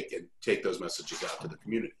then take those messages out to the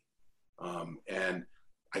community? And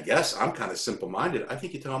I guess I'm kind of simple-minded. I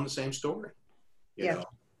think you tell them the same story, you know.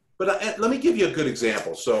 But let me give you a good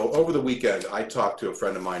example. So over the weekend, I talked to a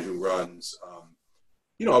friend of mine who runs,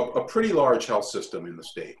 a pretty large health system in the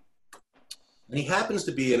state. And he happens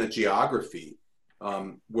to be in a geography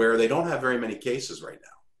where they don't have very many cases right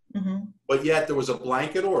now. But yet there was a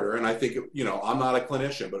blanket order, and I think, I'm not a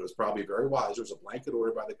clinician, but it was probably very wise. There was a blanket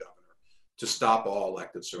order by the governor to stop all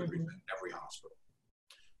elective surgeries in every hospital.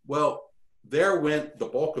 Well, there went the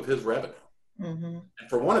bulk of his revenue. And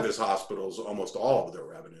for one of his hospitals, almost all of their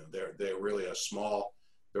revenue. They're really a small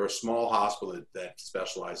hospital that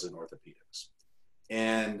specializes in orthopedics.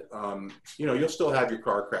 And, you'll still have your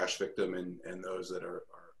car crash victim and those that are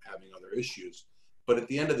having other issues. But at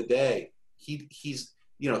the end of the day, he's,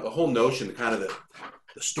 the whole notion, kind of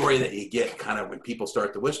the story that you get kind of when people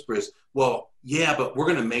start to whisper is, well, yeah, but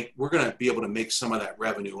we're going to be able to make some of that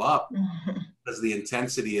revenue up because of the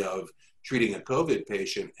intensity of treating a COVID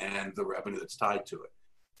patient and the revenue that's tied to it.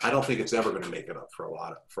 I don't think it's ever going to make it up for a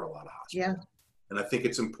lot of hospitals. Yeah. And I think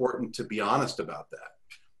it's important to be honest about that.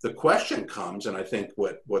 The question comes, and I think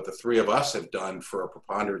what the three of us have done for a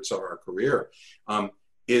preponderance of our career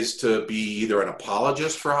is to be either an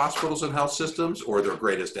apologist for hospitals and health systems or their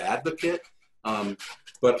greatest advocate.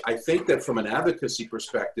 But I think that from an advocacy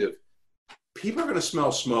perspective, people are going to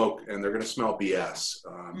smell smoke and they're going to smell BS.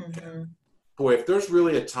 Mm-hmm. Boy, if there's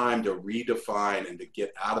really a time to redefine and to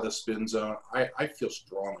get out of the spin zone, I feel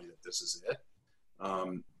strongly that this is it.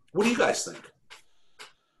 What do you guys think?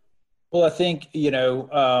 Well, I think, it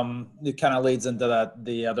kind of leads into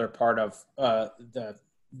the other part of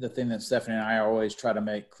the thing that Stephanie and I always try to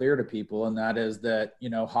make clear to people, and that is that,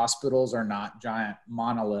 hospitals are not giant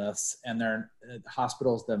monoliths, and they're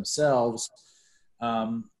hospitals themselves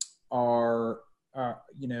are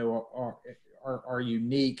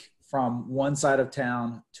unique from one side of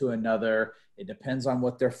town to another. It depends on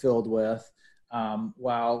what they're filled with.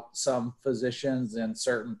 While some physicians and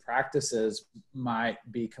certain practices might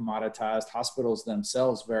be commoditized, hospitals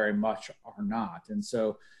themselves very much are not. And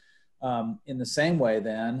so in the same way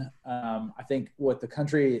then, I think what the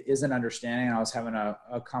country isn't understanding, and I was having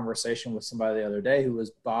a conversation with somebody the other day who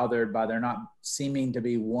was bothered by there not seeming to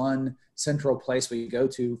be one central place we go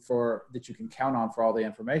to that you can count on for all the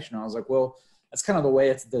information. I was like, well, that's kind of the way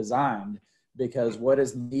it's designed, because what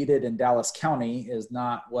is needed in Dallas County is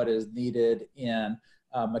not what is needed in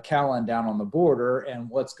McAllen down on the border, and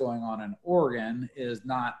what's going on in Oregon is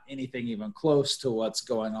not anything even close to what's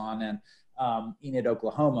going on in Enid,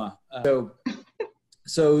 Oklahoma.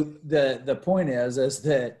 So the point is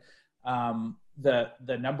that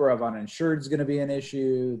the number of uninsured is going to be an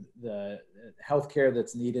issue. The healthcare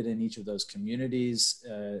that's needed in each of those communities,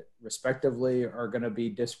 respectively, are going to be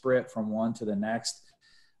disparate from one to the next.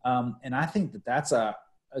 And I think that that's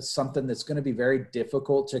something that's going to be very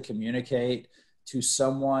difficult to communicate to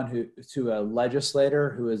to a legislator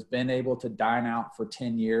who has been able to dine out for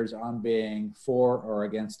 10 years on being for or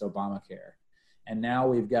against Obamacare. And now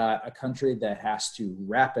we've got a country that has to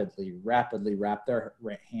rapidly wrap their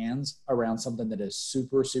hands around something that is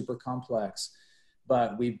super, super complex.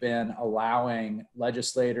 But we've been allowing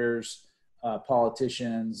legislators,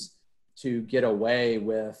 politicians to get away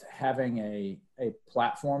with having a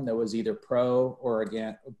platform that was either pro or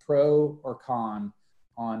con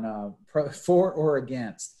on for or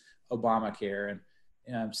against Obamacare.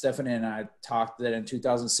 And Stephanie and I talked that in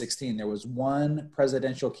 2016, there was one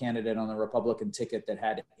presidential candidate on the Republican ticket that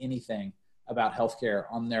had anything about healthcare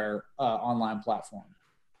on their online platform.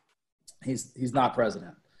 He's not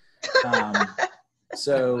president.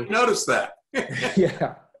 So notice that.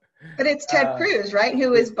 Yeah. But it's Ted Cruz, right?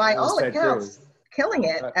 Who is by all accounts killing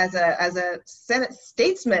it as a Senate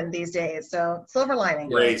statesman these days. So silver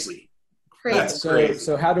lining. Crazy. That's crazy.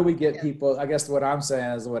 So how do we get people, I guess what I'm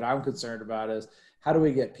saying is, what I'm concerned about is, how do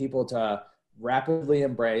we get people to rapidly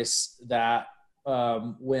embrace that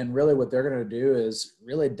when really what they're going to do is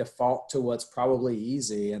really default to what's probably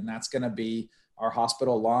easy, and that's going to be our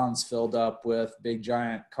hospital lawns filled up with big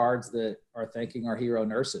giant cards that are thanking our hero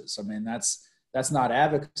nurses. I mean, that's not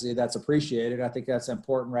advocacy. That's appreciated. I think that's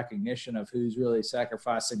important recognition of who's really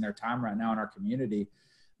sacrificing their time right now in our community.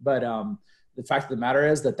 But the fact of the matter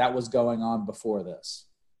is that was going on before this.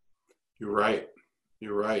 You're right.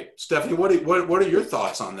 You're right. Stephanie, what are your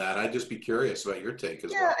thoughts on that? I'd just be curious about your take as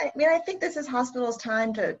well. Yeah, I mean, I think this is hospitals'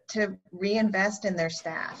 time to reinvest in their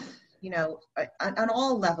staff, on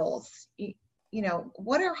all levels.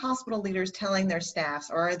 What are hospital leaders telling their staffs,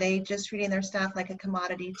 or are they just treating their staff like a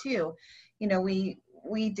commodity too?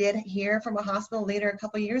 We did hear from a hospital leader a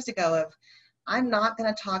couple of years ago of, I'm not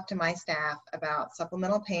going to talk to my staff about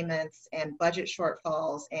supplemental payments and budget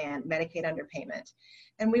shortfalls and Medicaid underpayment.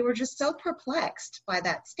 And we were just so perplexed by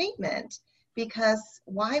that statement, because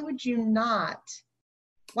why would you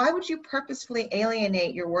purposefully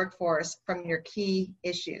alienate your workforce from your key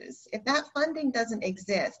issues? If that funding doesn't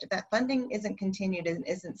exist, if that funding isn't continued and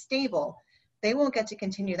isn't stable, they won't get to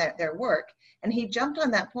continue their work. And he jumped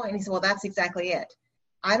on that point and he said, well, that's exactly it.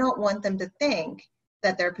 I don't want them to think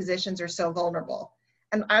that their positions are so vulnerable.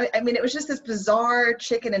 And I mean, it was just this bizarre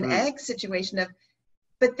chicken and egg situation of,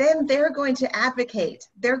 but then they're going to advocate.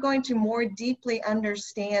 They're going to more deeply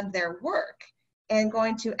understand their work and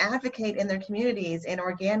going to advocate in their communities in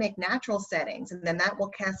organic, natural settings. And then that will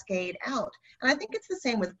cascade out. And I think it's the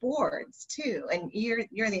same with boards too. And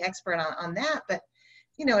you're the expert on that. But,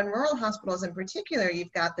 in rural hospitals in particular,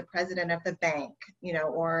 you've got the president of the bank,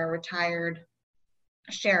 or a retired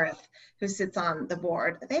sheriff who sits on the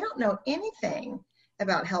board. They don't know anything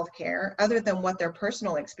about healthcare other than what their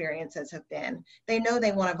personal experiences have been. They know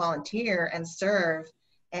they want to volunteer and serve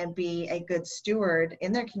and be a good steward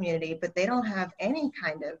in their community, but they don't have any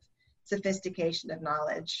kind of sophistication of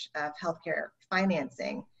knowledge of healthcare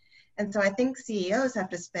financing. And so I think CEOs have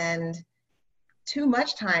to spend too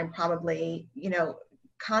much time probably,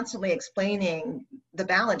 constantly explaining the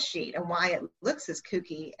balance sheet and why it looks as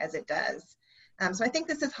kooky as it does. So I think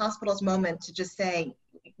this is hospital's moment to just say,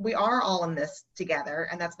 we are all in this together,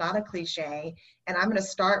 and that's not a cliche. And I'm going to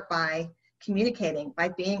start by communicating, by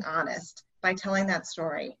being honest, by telling that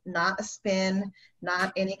story, not a spin,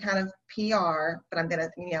 not any kind of PR, but I'm going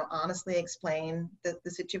to, honestly explain the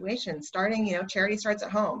situation. Starting, charity starts at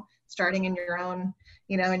home, starting in your own,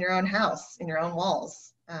 in your own house, in your own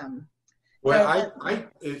walls. Well,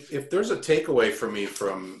 if there's a takeaway for me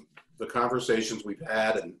from the conversations we've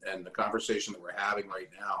had and the conversation that we're having right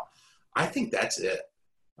now, I think that's it.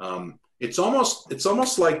 It's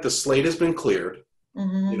almost like the slate has been cleared.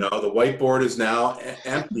 Mm-hmm. The whiteboard is now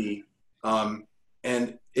empty,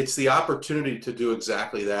 and it's the opportunity to do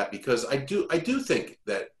exactly that, because I do think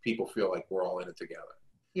that people feel like we're all in it together.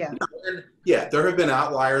 Yeah. Yeah, there have been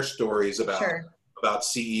outlier stories about Sure. about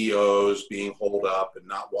CEOs being holed up and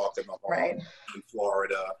not walking the hall Right. in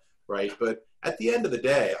Florida, right? But at the end of the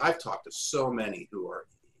day, I've talked to so many who are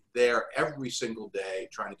there every single day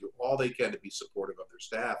trying to do all they can to be supportive of their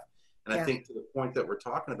staff. And I think, to the point that we're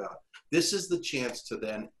talking about, this is the chance to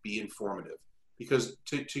then be informative. Because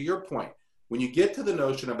to your point, when you get to the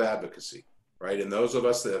notion of advocacy, right, and those of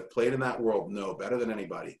us that have played in that world know better than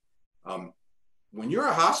anybody, when you're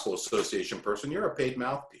a hospital association person, you're a paid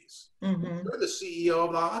mouthpiece. Mm-hmm. You're the CEO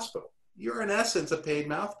of the hospital. You're in essence a paid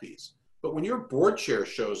mouthpiece. But when your board chair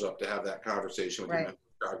shows up to have that conversation with the member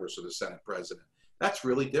of Congress or the Senate president, that's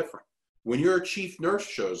really different. When your chief nurse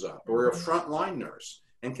shows up, or a frontline nurse,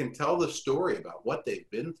 and can tell the story about what they've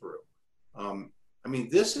been through.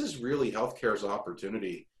 This is really healthcare's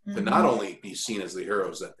opportunity to not only be seen as the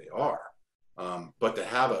heroes that they are, but to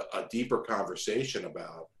have a deeper conversation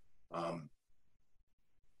about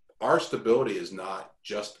our stability is not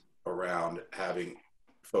just around having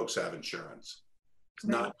folks have insurance. It's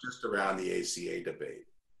not just around the ACA debate.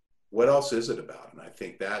 What else is it about? And I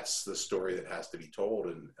think that's the story that has to be told,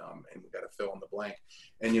 and we've got to fill in the blank.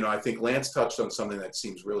 And, I think Lance touched on something that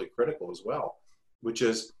seems really critical as well, which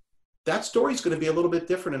is that story is going to be a little bit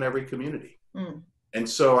different in every community. Mm. And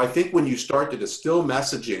so I think when you start to distill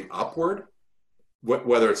messaging upward,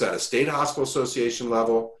 whether it's at a state hospital association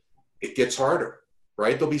level, it gets harder,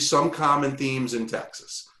 right? There'll be some common themes in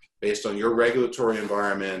Texas based on your regulatory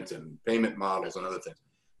environment and payment models and other things.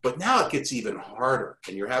 But now it gets even harder,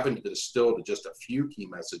 and you're having to distill to just a few key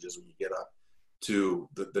messages when you get up to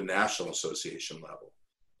the National Association level.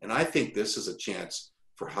 And I think this is a chance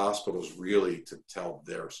for hospitals really to tell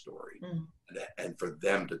their story and for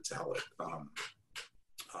them to tell it.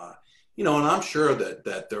 And I'm sure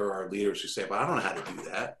that there are leaders who say, but I don't know how to do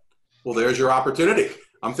that. Well, there's your opportunity.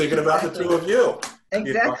 I'm thinking about the two of you.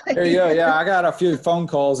 Exactly. There you go. Yeah, I got a few phone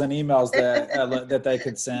calls and emails that they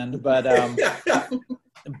could send, but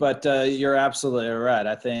you're absolutely right.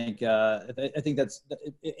 I think that's,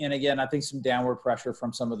 and again, I think some downward pressure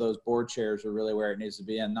from some of those board chairs are really where it needs to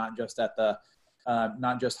be, and not just at the,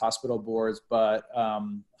 not just hospital boards, but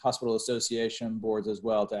hospital association boards as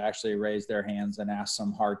well, to actually raise their hands and ask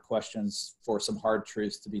some hard questions for some hard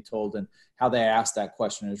truths to be told, and how they ask that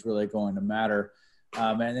question is really going to matter.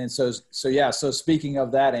 So speaking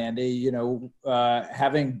of that, Andy,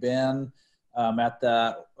 having been at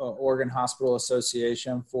the Oregon Hospital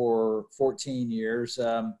Association for 14 years,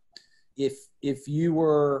 if you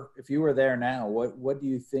were there now, what do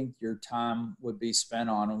you think your time would be spent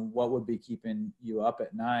on, and what would be keeping you up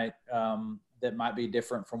at night that might be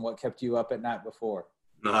different from what kept you up at night before?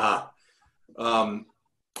 My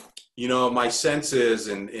sense is,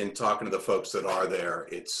 in talking to the folks that are there,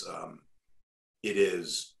 it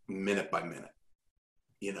is minute by minute,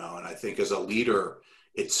 and I think as a leader,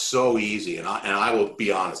 it's so easy. And I will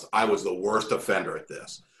be honest, I was the worst offender at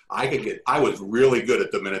this. I was really good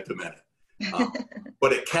at the minute to minute,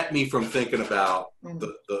 but it kept me from thinking about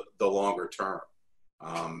the longer term.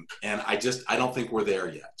 And I don't think we're there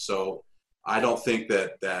yet. So I don't think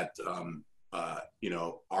that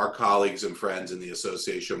our colleagues and friends in the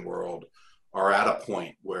association world are at a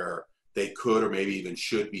point where they could, or maybe even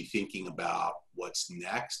should, be thinking about what's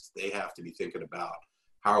next. They have to be thinking about,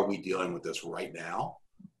 how are we dealing with this right now?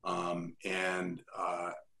 And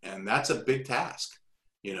that's a big task,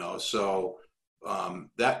 so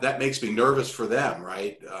that makes me nervous for them,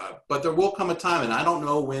 right? But there will come a time, and I don't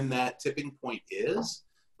know when that tipping point is,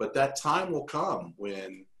 but that time will come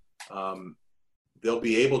when they'll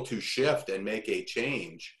be able to shift and make a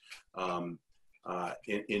change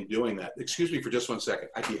in doing that. Excuse me for just 1 second.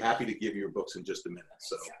 I'd be happy to give you your books in just a minute.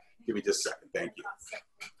 So give me just a second. Thank you.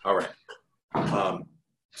 All right.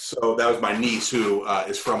 So that was my niece, who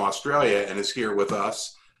is from Australia and is here with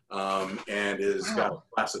us. and is got a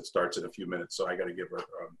class that starts in a few minutes. So I got to give her.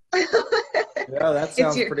 Yeah, that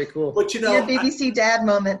sounds pretty cool. But you know, your BBC dad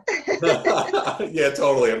moment. Yeah,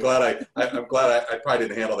 totally. I'm glad I'm glad I probably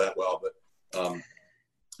didn't handle that well, but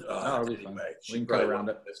anyway, she probably around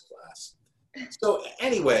it this class. So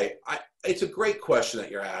anyway, it's a great question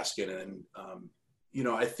that you're asking, and you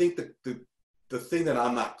know, I think the thing that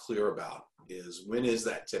I'm not clear about is, when is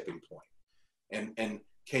that tipping point, and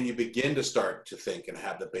can you begin to start to think and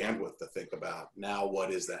have the bandwidth to think about, now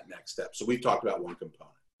what is that next step? So we've talked about one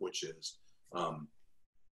component, which is,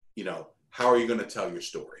 you know, how are you going to tell your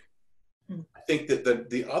story? I think that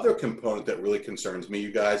the other component that really concerns me,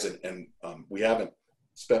 you guys, and we haven't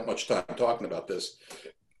spent much time talking about this,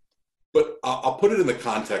 but I'll put it in the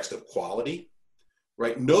context of quality,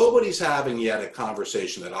 right? Nobody's having yet a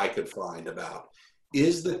conversation that I could find about,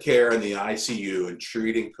 is the care in the ICU and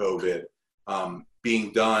treating COVID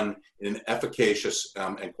being done in an efficacious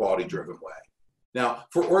and quality-driven way? Now,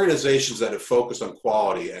 for organizations that have focused on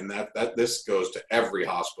quality, and that this goes to every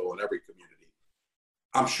hospital and every community,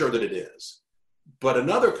 I'm sure that it is. But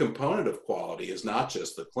another component of quality is not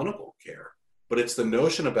just the clinical care, but it's the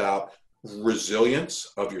notion about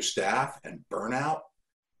resilience of your staff and burnout.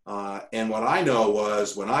 And what I know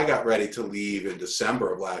was, when I got ready to leave in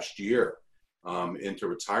December of last year into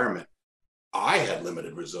retirement, I had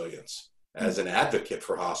limited resilience as an advocate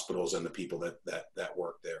for hospitals and the people that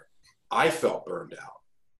work there. I felt burned out,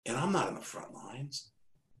 and I'm not in the front lines,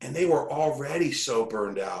 and they were already so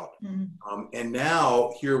burned out. And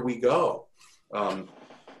now here we go.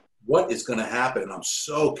 What is going to happen? And I'm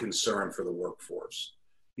so concerned for the workforce,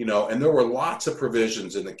 you know, and there were lots of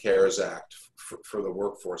provisions in the CARES Act for the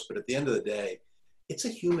workforce, but at the end of the day, it's a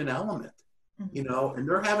human element, you know, and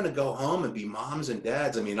they're having to go home and be moms and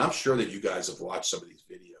dads. I mean, I'm sure that you guys have watched some of these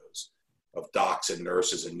videos of docs and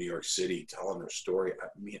nurses in New York City telling their story. I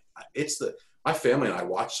mean, my family and I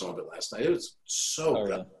watched some of it last night. It was so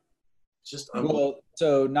good. Just well,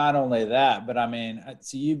 so not only that, but I mean,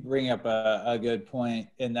 so you bring up a good point,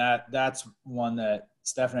 and that's one that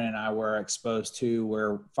Stephanie and I were exposed to,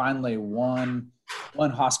 where finally one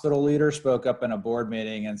hospital leader spoke up in a board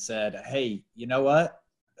meeting and said, hey, you know what?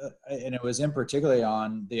 And it was in particularly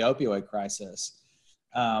on the opioid crisis.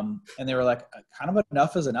 And they were like, kind of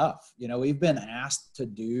enough is enough. You know, we've been asked to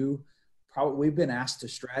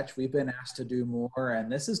stretch, we've been asked to do more,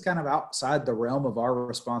 and this is kind of outside the realm of our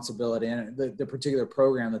responsibility, and the particular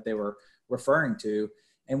program that they were referring to.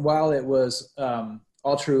 And while it was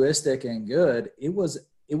altruistic and good, it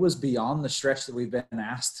was beyond the stretch that we've been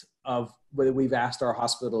asked of, whether we've asked our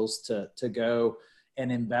hospitals to go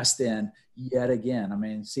and invest in yet again. I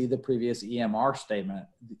mean, see the previous EMR statement.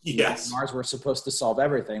 Yes. EMRs were supposed to solve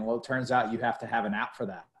everything. Well, it turns out you have to have an app for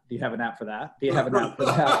that. Do you have an app for that? Do you have an app for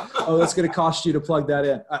that? Oh, it's going to cost you to plug that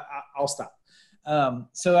in. I'll stop.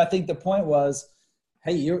 So I think the point was,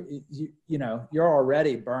 hey, you're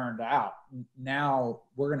already burned out. Now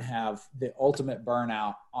we're going to have the ultimate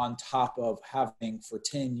burnout on top of having for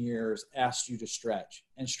 10 years asked you to stretch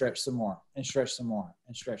and stretch some more and stretch some more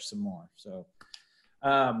and stretch some more. So,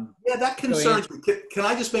 yeah, that concerns me. Can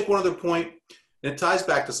I just make one other point? And it ties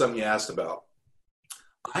back to something you asked about.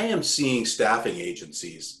 I am seeing staffing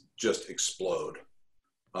agencies just explode,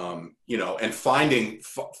 you know, and finding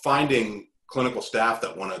clinical staff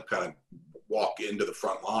that want to kind of walk into the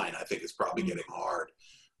front line, I think is probably getting hard.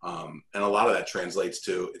 And a lot of that translates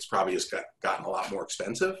to, it's probably just gotten a lot more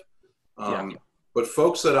expensive. But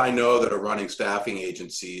folks that I know that are running staffing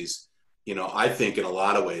agencies, you know, I think in a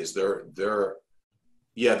lot of ways their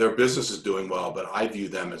business is doing well, but I view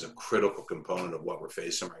them as a critical component of what we're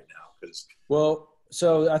facing right now.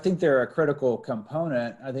 So I think they're a critical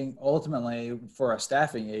component. I think ultimately for a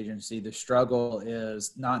staffing agency, the struggle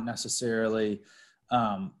is not necessarily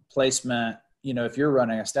placement. You know, if you're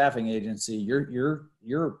running a staffing agency,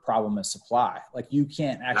 your problem is supply. Like, you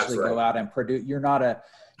can't actually go out and produce. You're not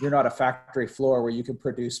a factory floor where you can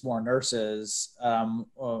produce more nurses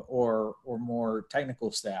or more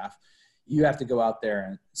technical staff. You have to go out there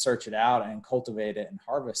and search it out and cultivate it and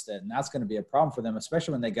harvest it. And that's going to be a problem for them,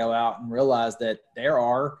 especially when they go out and realize that there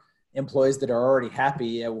are employees that are already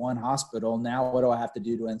happy at one hospital. Now, what do I have to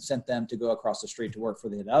do to incent them to go across the street to work for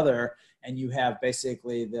the other? And you have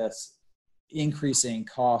basically this increasing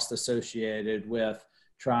cost associated with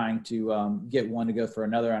trying to get one to go for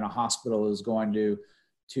another. And a hospital is going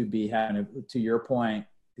to be having, to your point,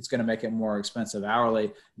 it's going to make it more expensive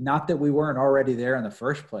hourly. Not that we weren't already there in the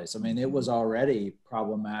first place. I mean, it was already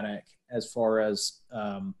problematic as far as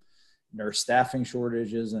nurse staffing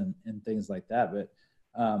shortages and things like that. But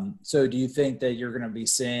So do you think that you're going to be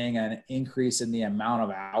seeing an increase in the amount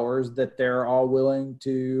of hours that they're all willing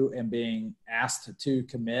to and being asked to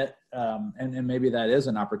commit? And maybe that is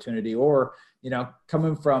an opportunity, or,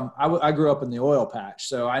 coming from, I grew up in the oil patch.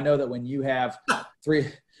 So I know that when you have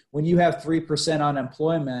 3%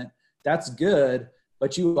 unemployment, that's good.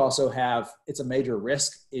 But you also have, it's a major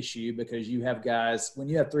risk issue, because you have guys, when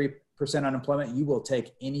you have 3% unemployment, you will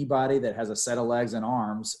take anybody that has a set of legs and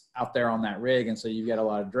arms out there on that rig. And so you get a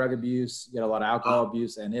lot of drug abuse, you get a lot of alcohol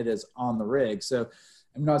abuse, and it is on the rig. So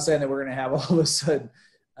I'm not saying that we're going to have all of a sudden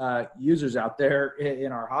users out there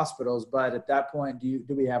in our hospitals, but at that point, do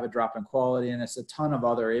we have a drop in quality? And it's a ton of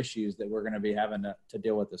other issues that we're going to be having to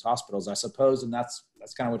deal with as hospitals, I suppose. And that's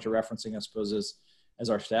kind of what you're referencing, I suppose, as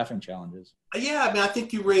our staffing challenges. Yeah, I mean, I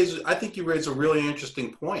think you raise a really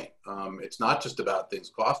interesting point. It's not just about things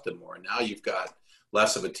costing more. Now you've got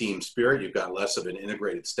less of a team spirit. You've got less of an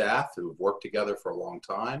integrated staff who have worked together for a long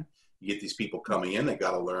time. You get these people coming in, they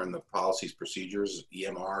got to learn the policies, procedures,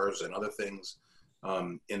 EMRs, and other things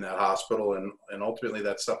in that hospital. And ultimately,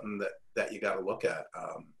 that's something that you got to look at.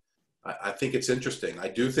 I think it's interesting. I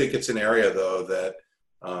do think it's an area, though, that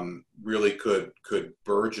really could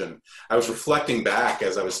burgeon. I was reflecting back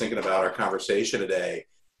as I was thinking about our conversation today.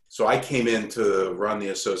 So I came in to run the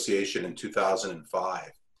association in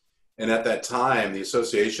 2005. And at that time, the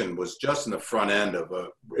association was just in the front end of an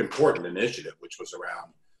important initiative, which was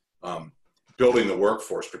around building the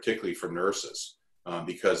workforce, particularly for nurses,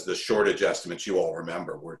 because the shortage estimates, you all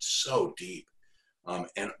remember, were so deep.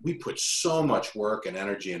 And we put so much work and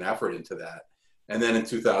energy and effort into that. And then in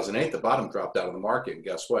 2008, the bottom dropped out of the market. And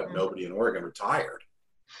guess what? Nobody in Oregon retired.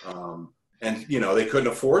 And, they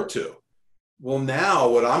couldn't afford to. Well, now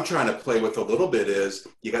what I'm trying to play with a little bit is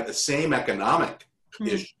you got the same economic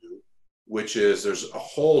issue, which is there's a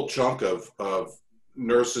whole chunk of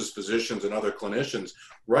nurses, physicians, and other clinicians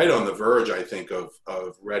right on the verge, I think, of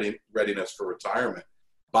readiness for retirement.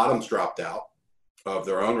 Bottoms dropped out of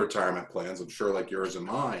their own retirement plans, I'm sure, like yours and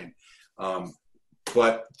mine.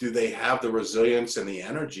 But do they have the resilience and the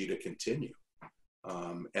energy to continue?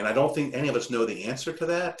 And I don't think any of us know the answer to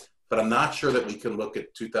that, but I'm not sure that we can look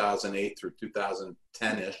at 2008 through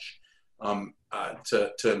 2010-ish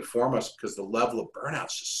to inform us, because the level of burnout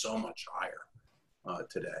is just so much higher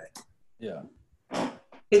today. Yeah.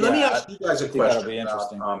 Hey, let me ask you guys a question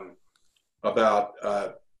about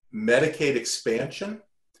Medicaid expansion.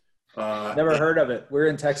 Never heard of it. We're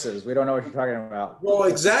in Texas. We don't know what you're talking about. Well,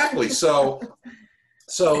 exactly.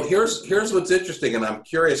 So here's what's interesting, and I'm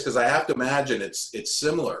curious because I have to imagine it's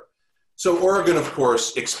similar. So Oregon, of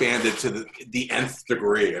course, expanded to the nth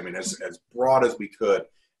degree. I mean, as broad as we could,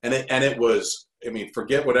 and it was. I mean,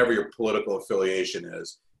 forget whatever your political affiliation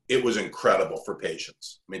is. It was incredible for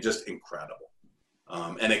patients. I mean, just incredible,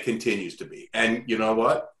 and it continues to be. And you know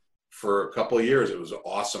what? For a couple of years, it was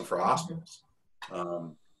awesome for hospitals.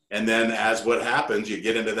 And then as what happens, you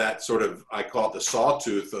get into that sort of, I call it the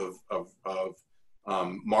sawtooth of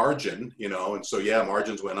margin, and so,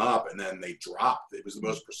 margins went up and then they dropped. It was the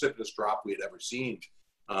most precipitous drop we had ever seen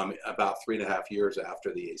about 3.5 years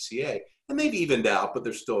after the ACA. And they've evened out, but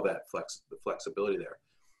there's still that flexibility there.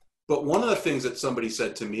 But one of the things that somebody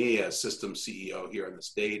said to me as system CEO here in the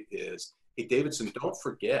state is, hey, Davidson, don't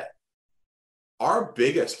forget, our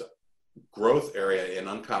biggest growth area in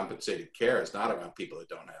uncompensated care is not around people that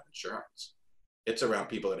don't have insurance. It's around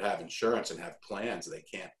people that have insurance and have plans they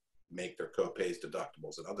can't make their co-pays,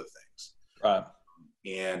 deductibles, and other things. Right.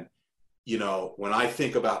 And, when I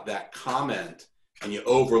think about that comment and you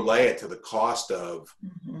overlay it to the cost of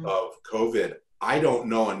COVID, I don't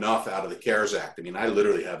know enough out of the CARES Act. I mean, I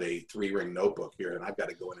literally have a 3-ring notebook here and I've got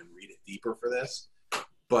to go in and read it deeper for this.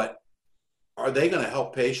 But are they going to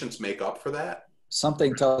help patients make up for that?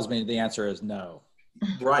 Something tells me the answer is no.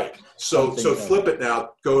 Right. So flip it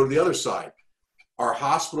now, go to the other side. Are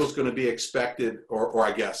hospitals going to be expected, or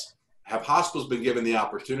I guess, have hospitals been given the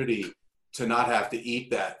opportunity to not have to eat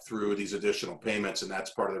that through these additional payments? And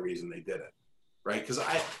that's part of the reason they did it. Right. Because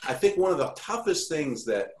I think one of the toughest things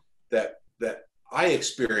that I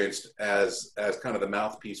experienced as kind of the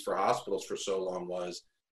mouthpiece for hospitals for so long was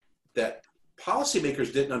that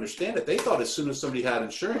policymakers didn't understand it. They thought as soon as somebody had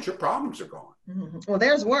insurance, your problems are gone. Well,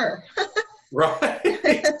 theirs were. Right.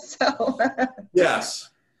 So. Yes.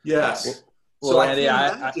 Well, So Andy, I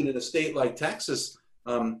can imagine in a state like Texas,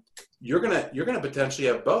 you're gonna potentially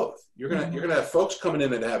have both. You're gonna have folks coming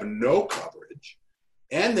in that have no coverage,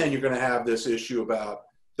 and then you're gonna have this issue about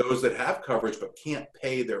those that have coverage but can't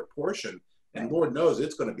pay their portion. And Lord knows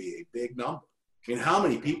it's going to be a big number. I mean, how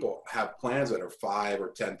many people have plans that are $5,000 or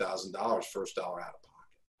 $10,000 first dollar out of pocket?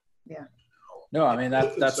 Yeah. No, I mean,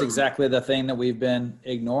 that's exactly the thing that we've been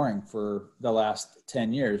ignoring for the last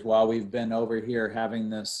 10 years while we've been over here having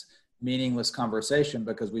this meaningless conversation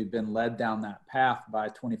because we've been led down that path by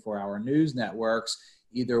 24-hour news networks,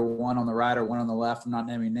 either one on the right or one on the left. I'm not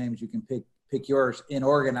naming names. You can pick yours. In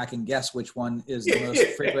Oregon, I can guess which one is the most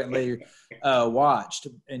frequently watched,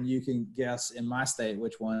 and you can guess in my state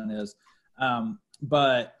which one is.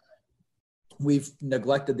 But we've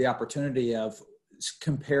neglected the opportunity of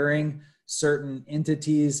comparing certain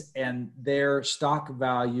entities and their stock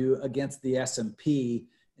value against the S&P,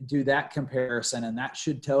 do that comparison. And that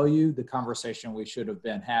should tell you the conversation we should have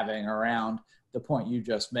been having around the point you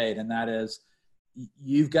just made. And that is,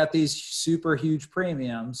 you've got these super huge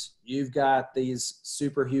premiums. You've got these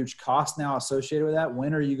super huge costs now associated with that.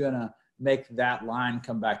 When are you going to make that line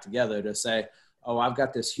come back together to say, oh, I've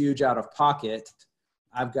got this huge out of pocket.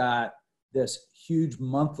 I've got this huge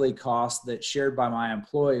monthly cost that's shared by my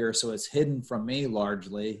employer. So it's hidden from me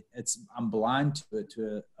largely. I'm blind to it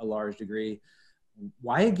to a large degree.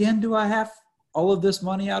 Why again do I have all of this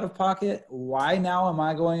money out of pocket? Why now am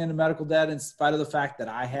I going into medical debt in spite of the fact that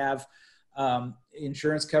I have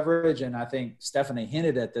insurance coverage? And I think Stephanie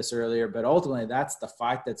hinted at this earlier, but ultimately that's the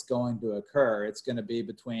fight that's going to occur. It's going to be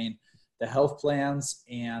between the health plans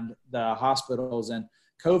and the hospitals, and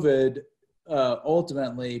COVID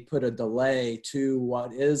ultimately put a delay to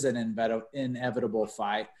what is an inevitable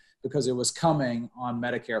fight because it was coming on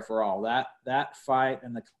Medicare for all. That fight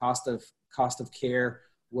and the cost of care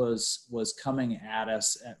was coming at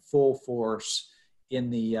us at full force in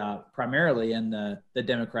the primarily in the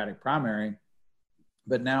Democratic primary.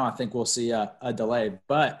 But now I think we'll see a delay,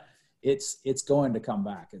 but it's going to come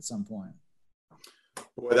back at some point.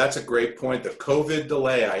 Boy, that's a great point. The COVID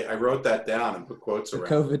delay. I wrote that down and put quotes around. The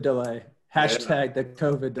COVID delay. Hashtag the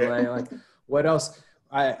COVID delay. Like, what else?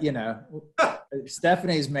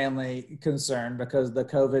 Stephanie's mainly concerned because the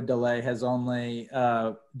COVID delay has only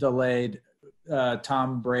delayed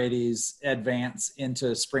Tom Brady's advance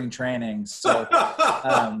into spring training. So,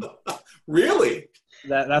 really?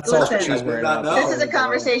 That's all she's worried about. This is a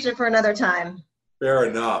conversation for another time. Fair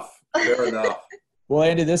enough. Well,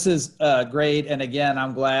 Andy, this is great. And again,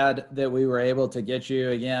 I'm glad that we were able to get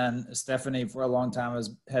you again. Stephanie, for a long time,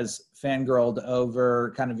 has fangirled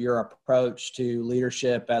over kind of your approach to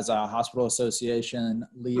leadership as a hospital association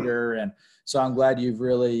leader. And so I'm glad you've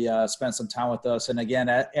really spent some time with us. And again,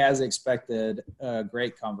 as expected, a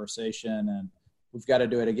great conversation. And we've got to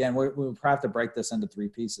do it again. We'll probably have to break this into 3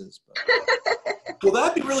 pieces. But. Well,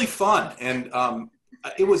 that'd be really fun. And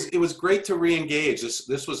it was great to re-engage.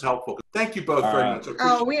 This was helpful. Thank you both very much.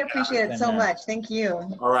 We appreciate it so much. Thank you.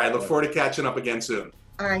 All right. Look forward to catching up again soon.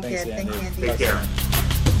 All right, Thanks, good. Andy. Thanks, Andy. Take care.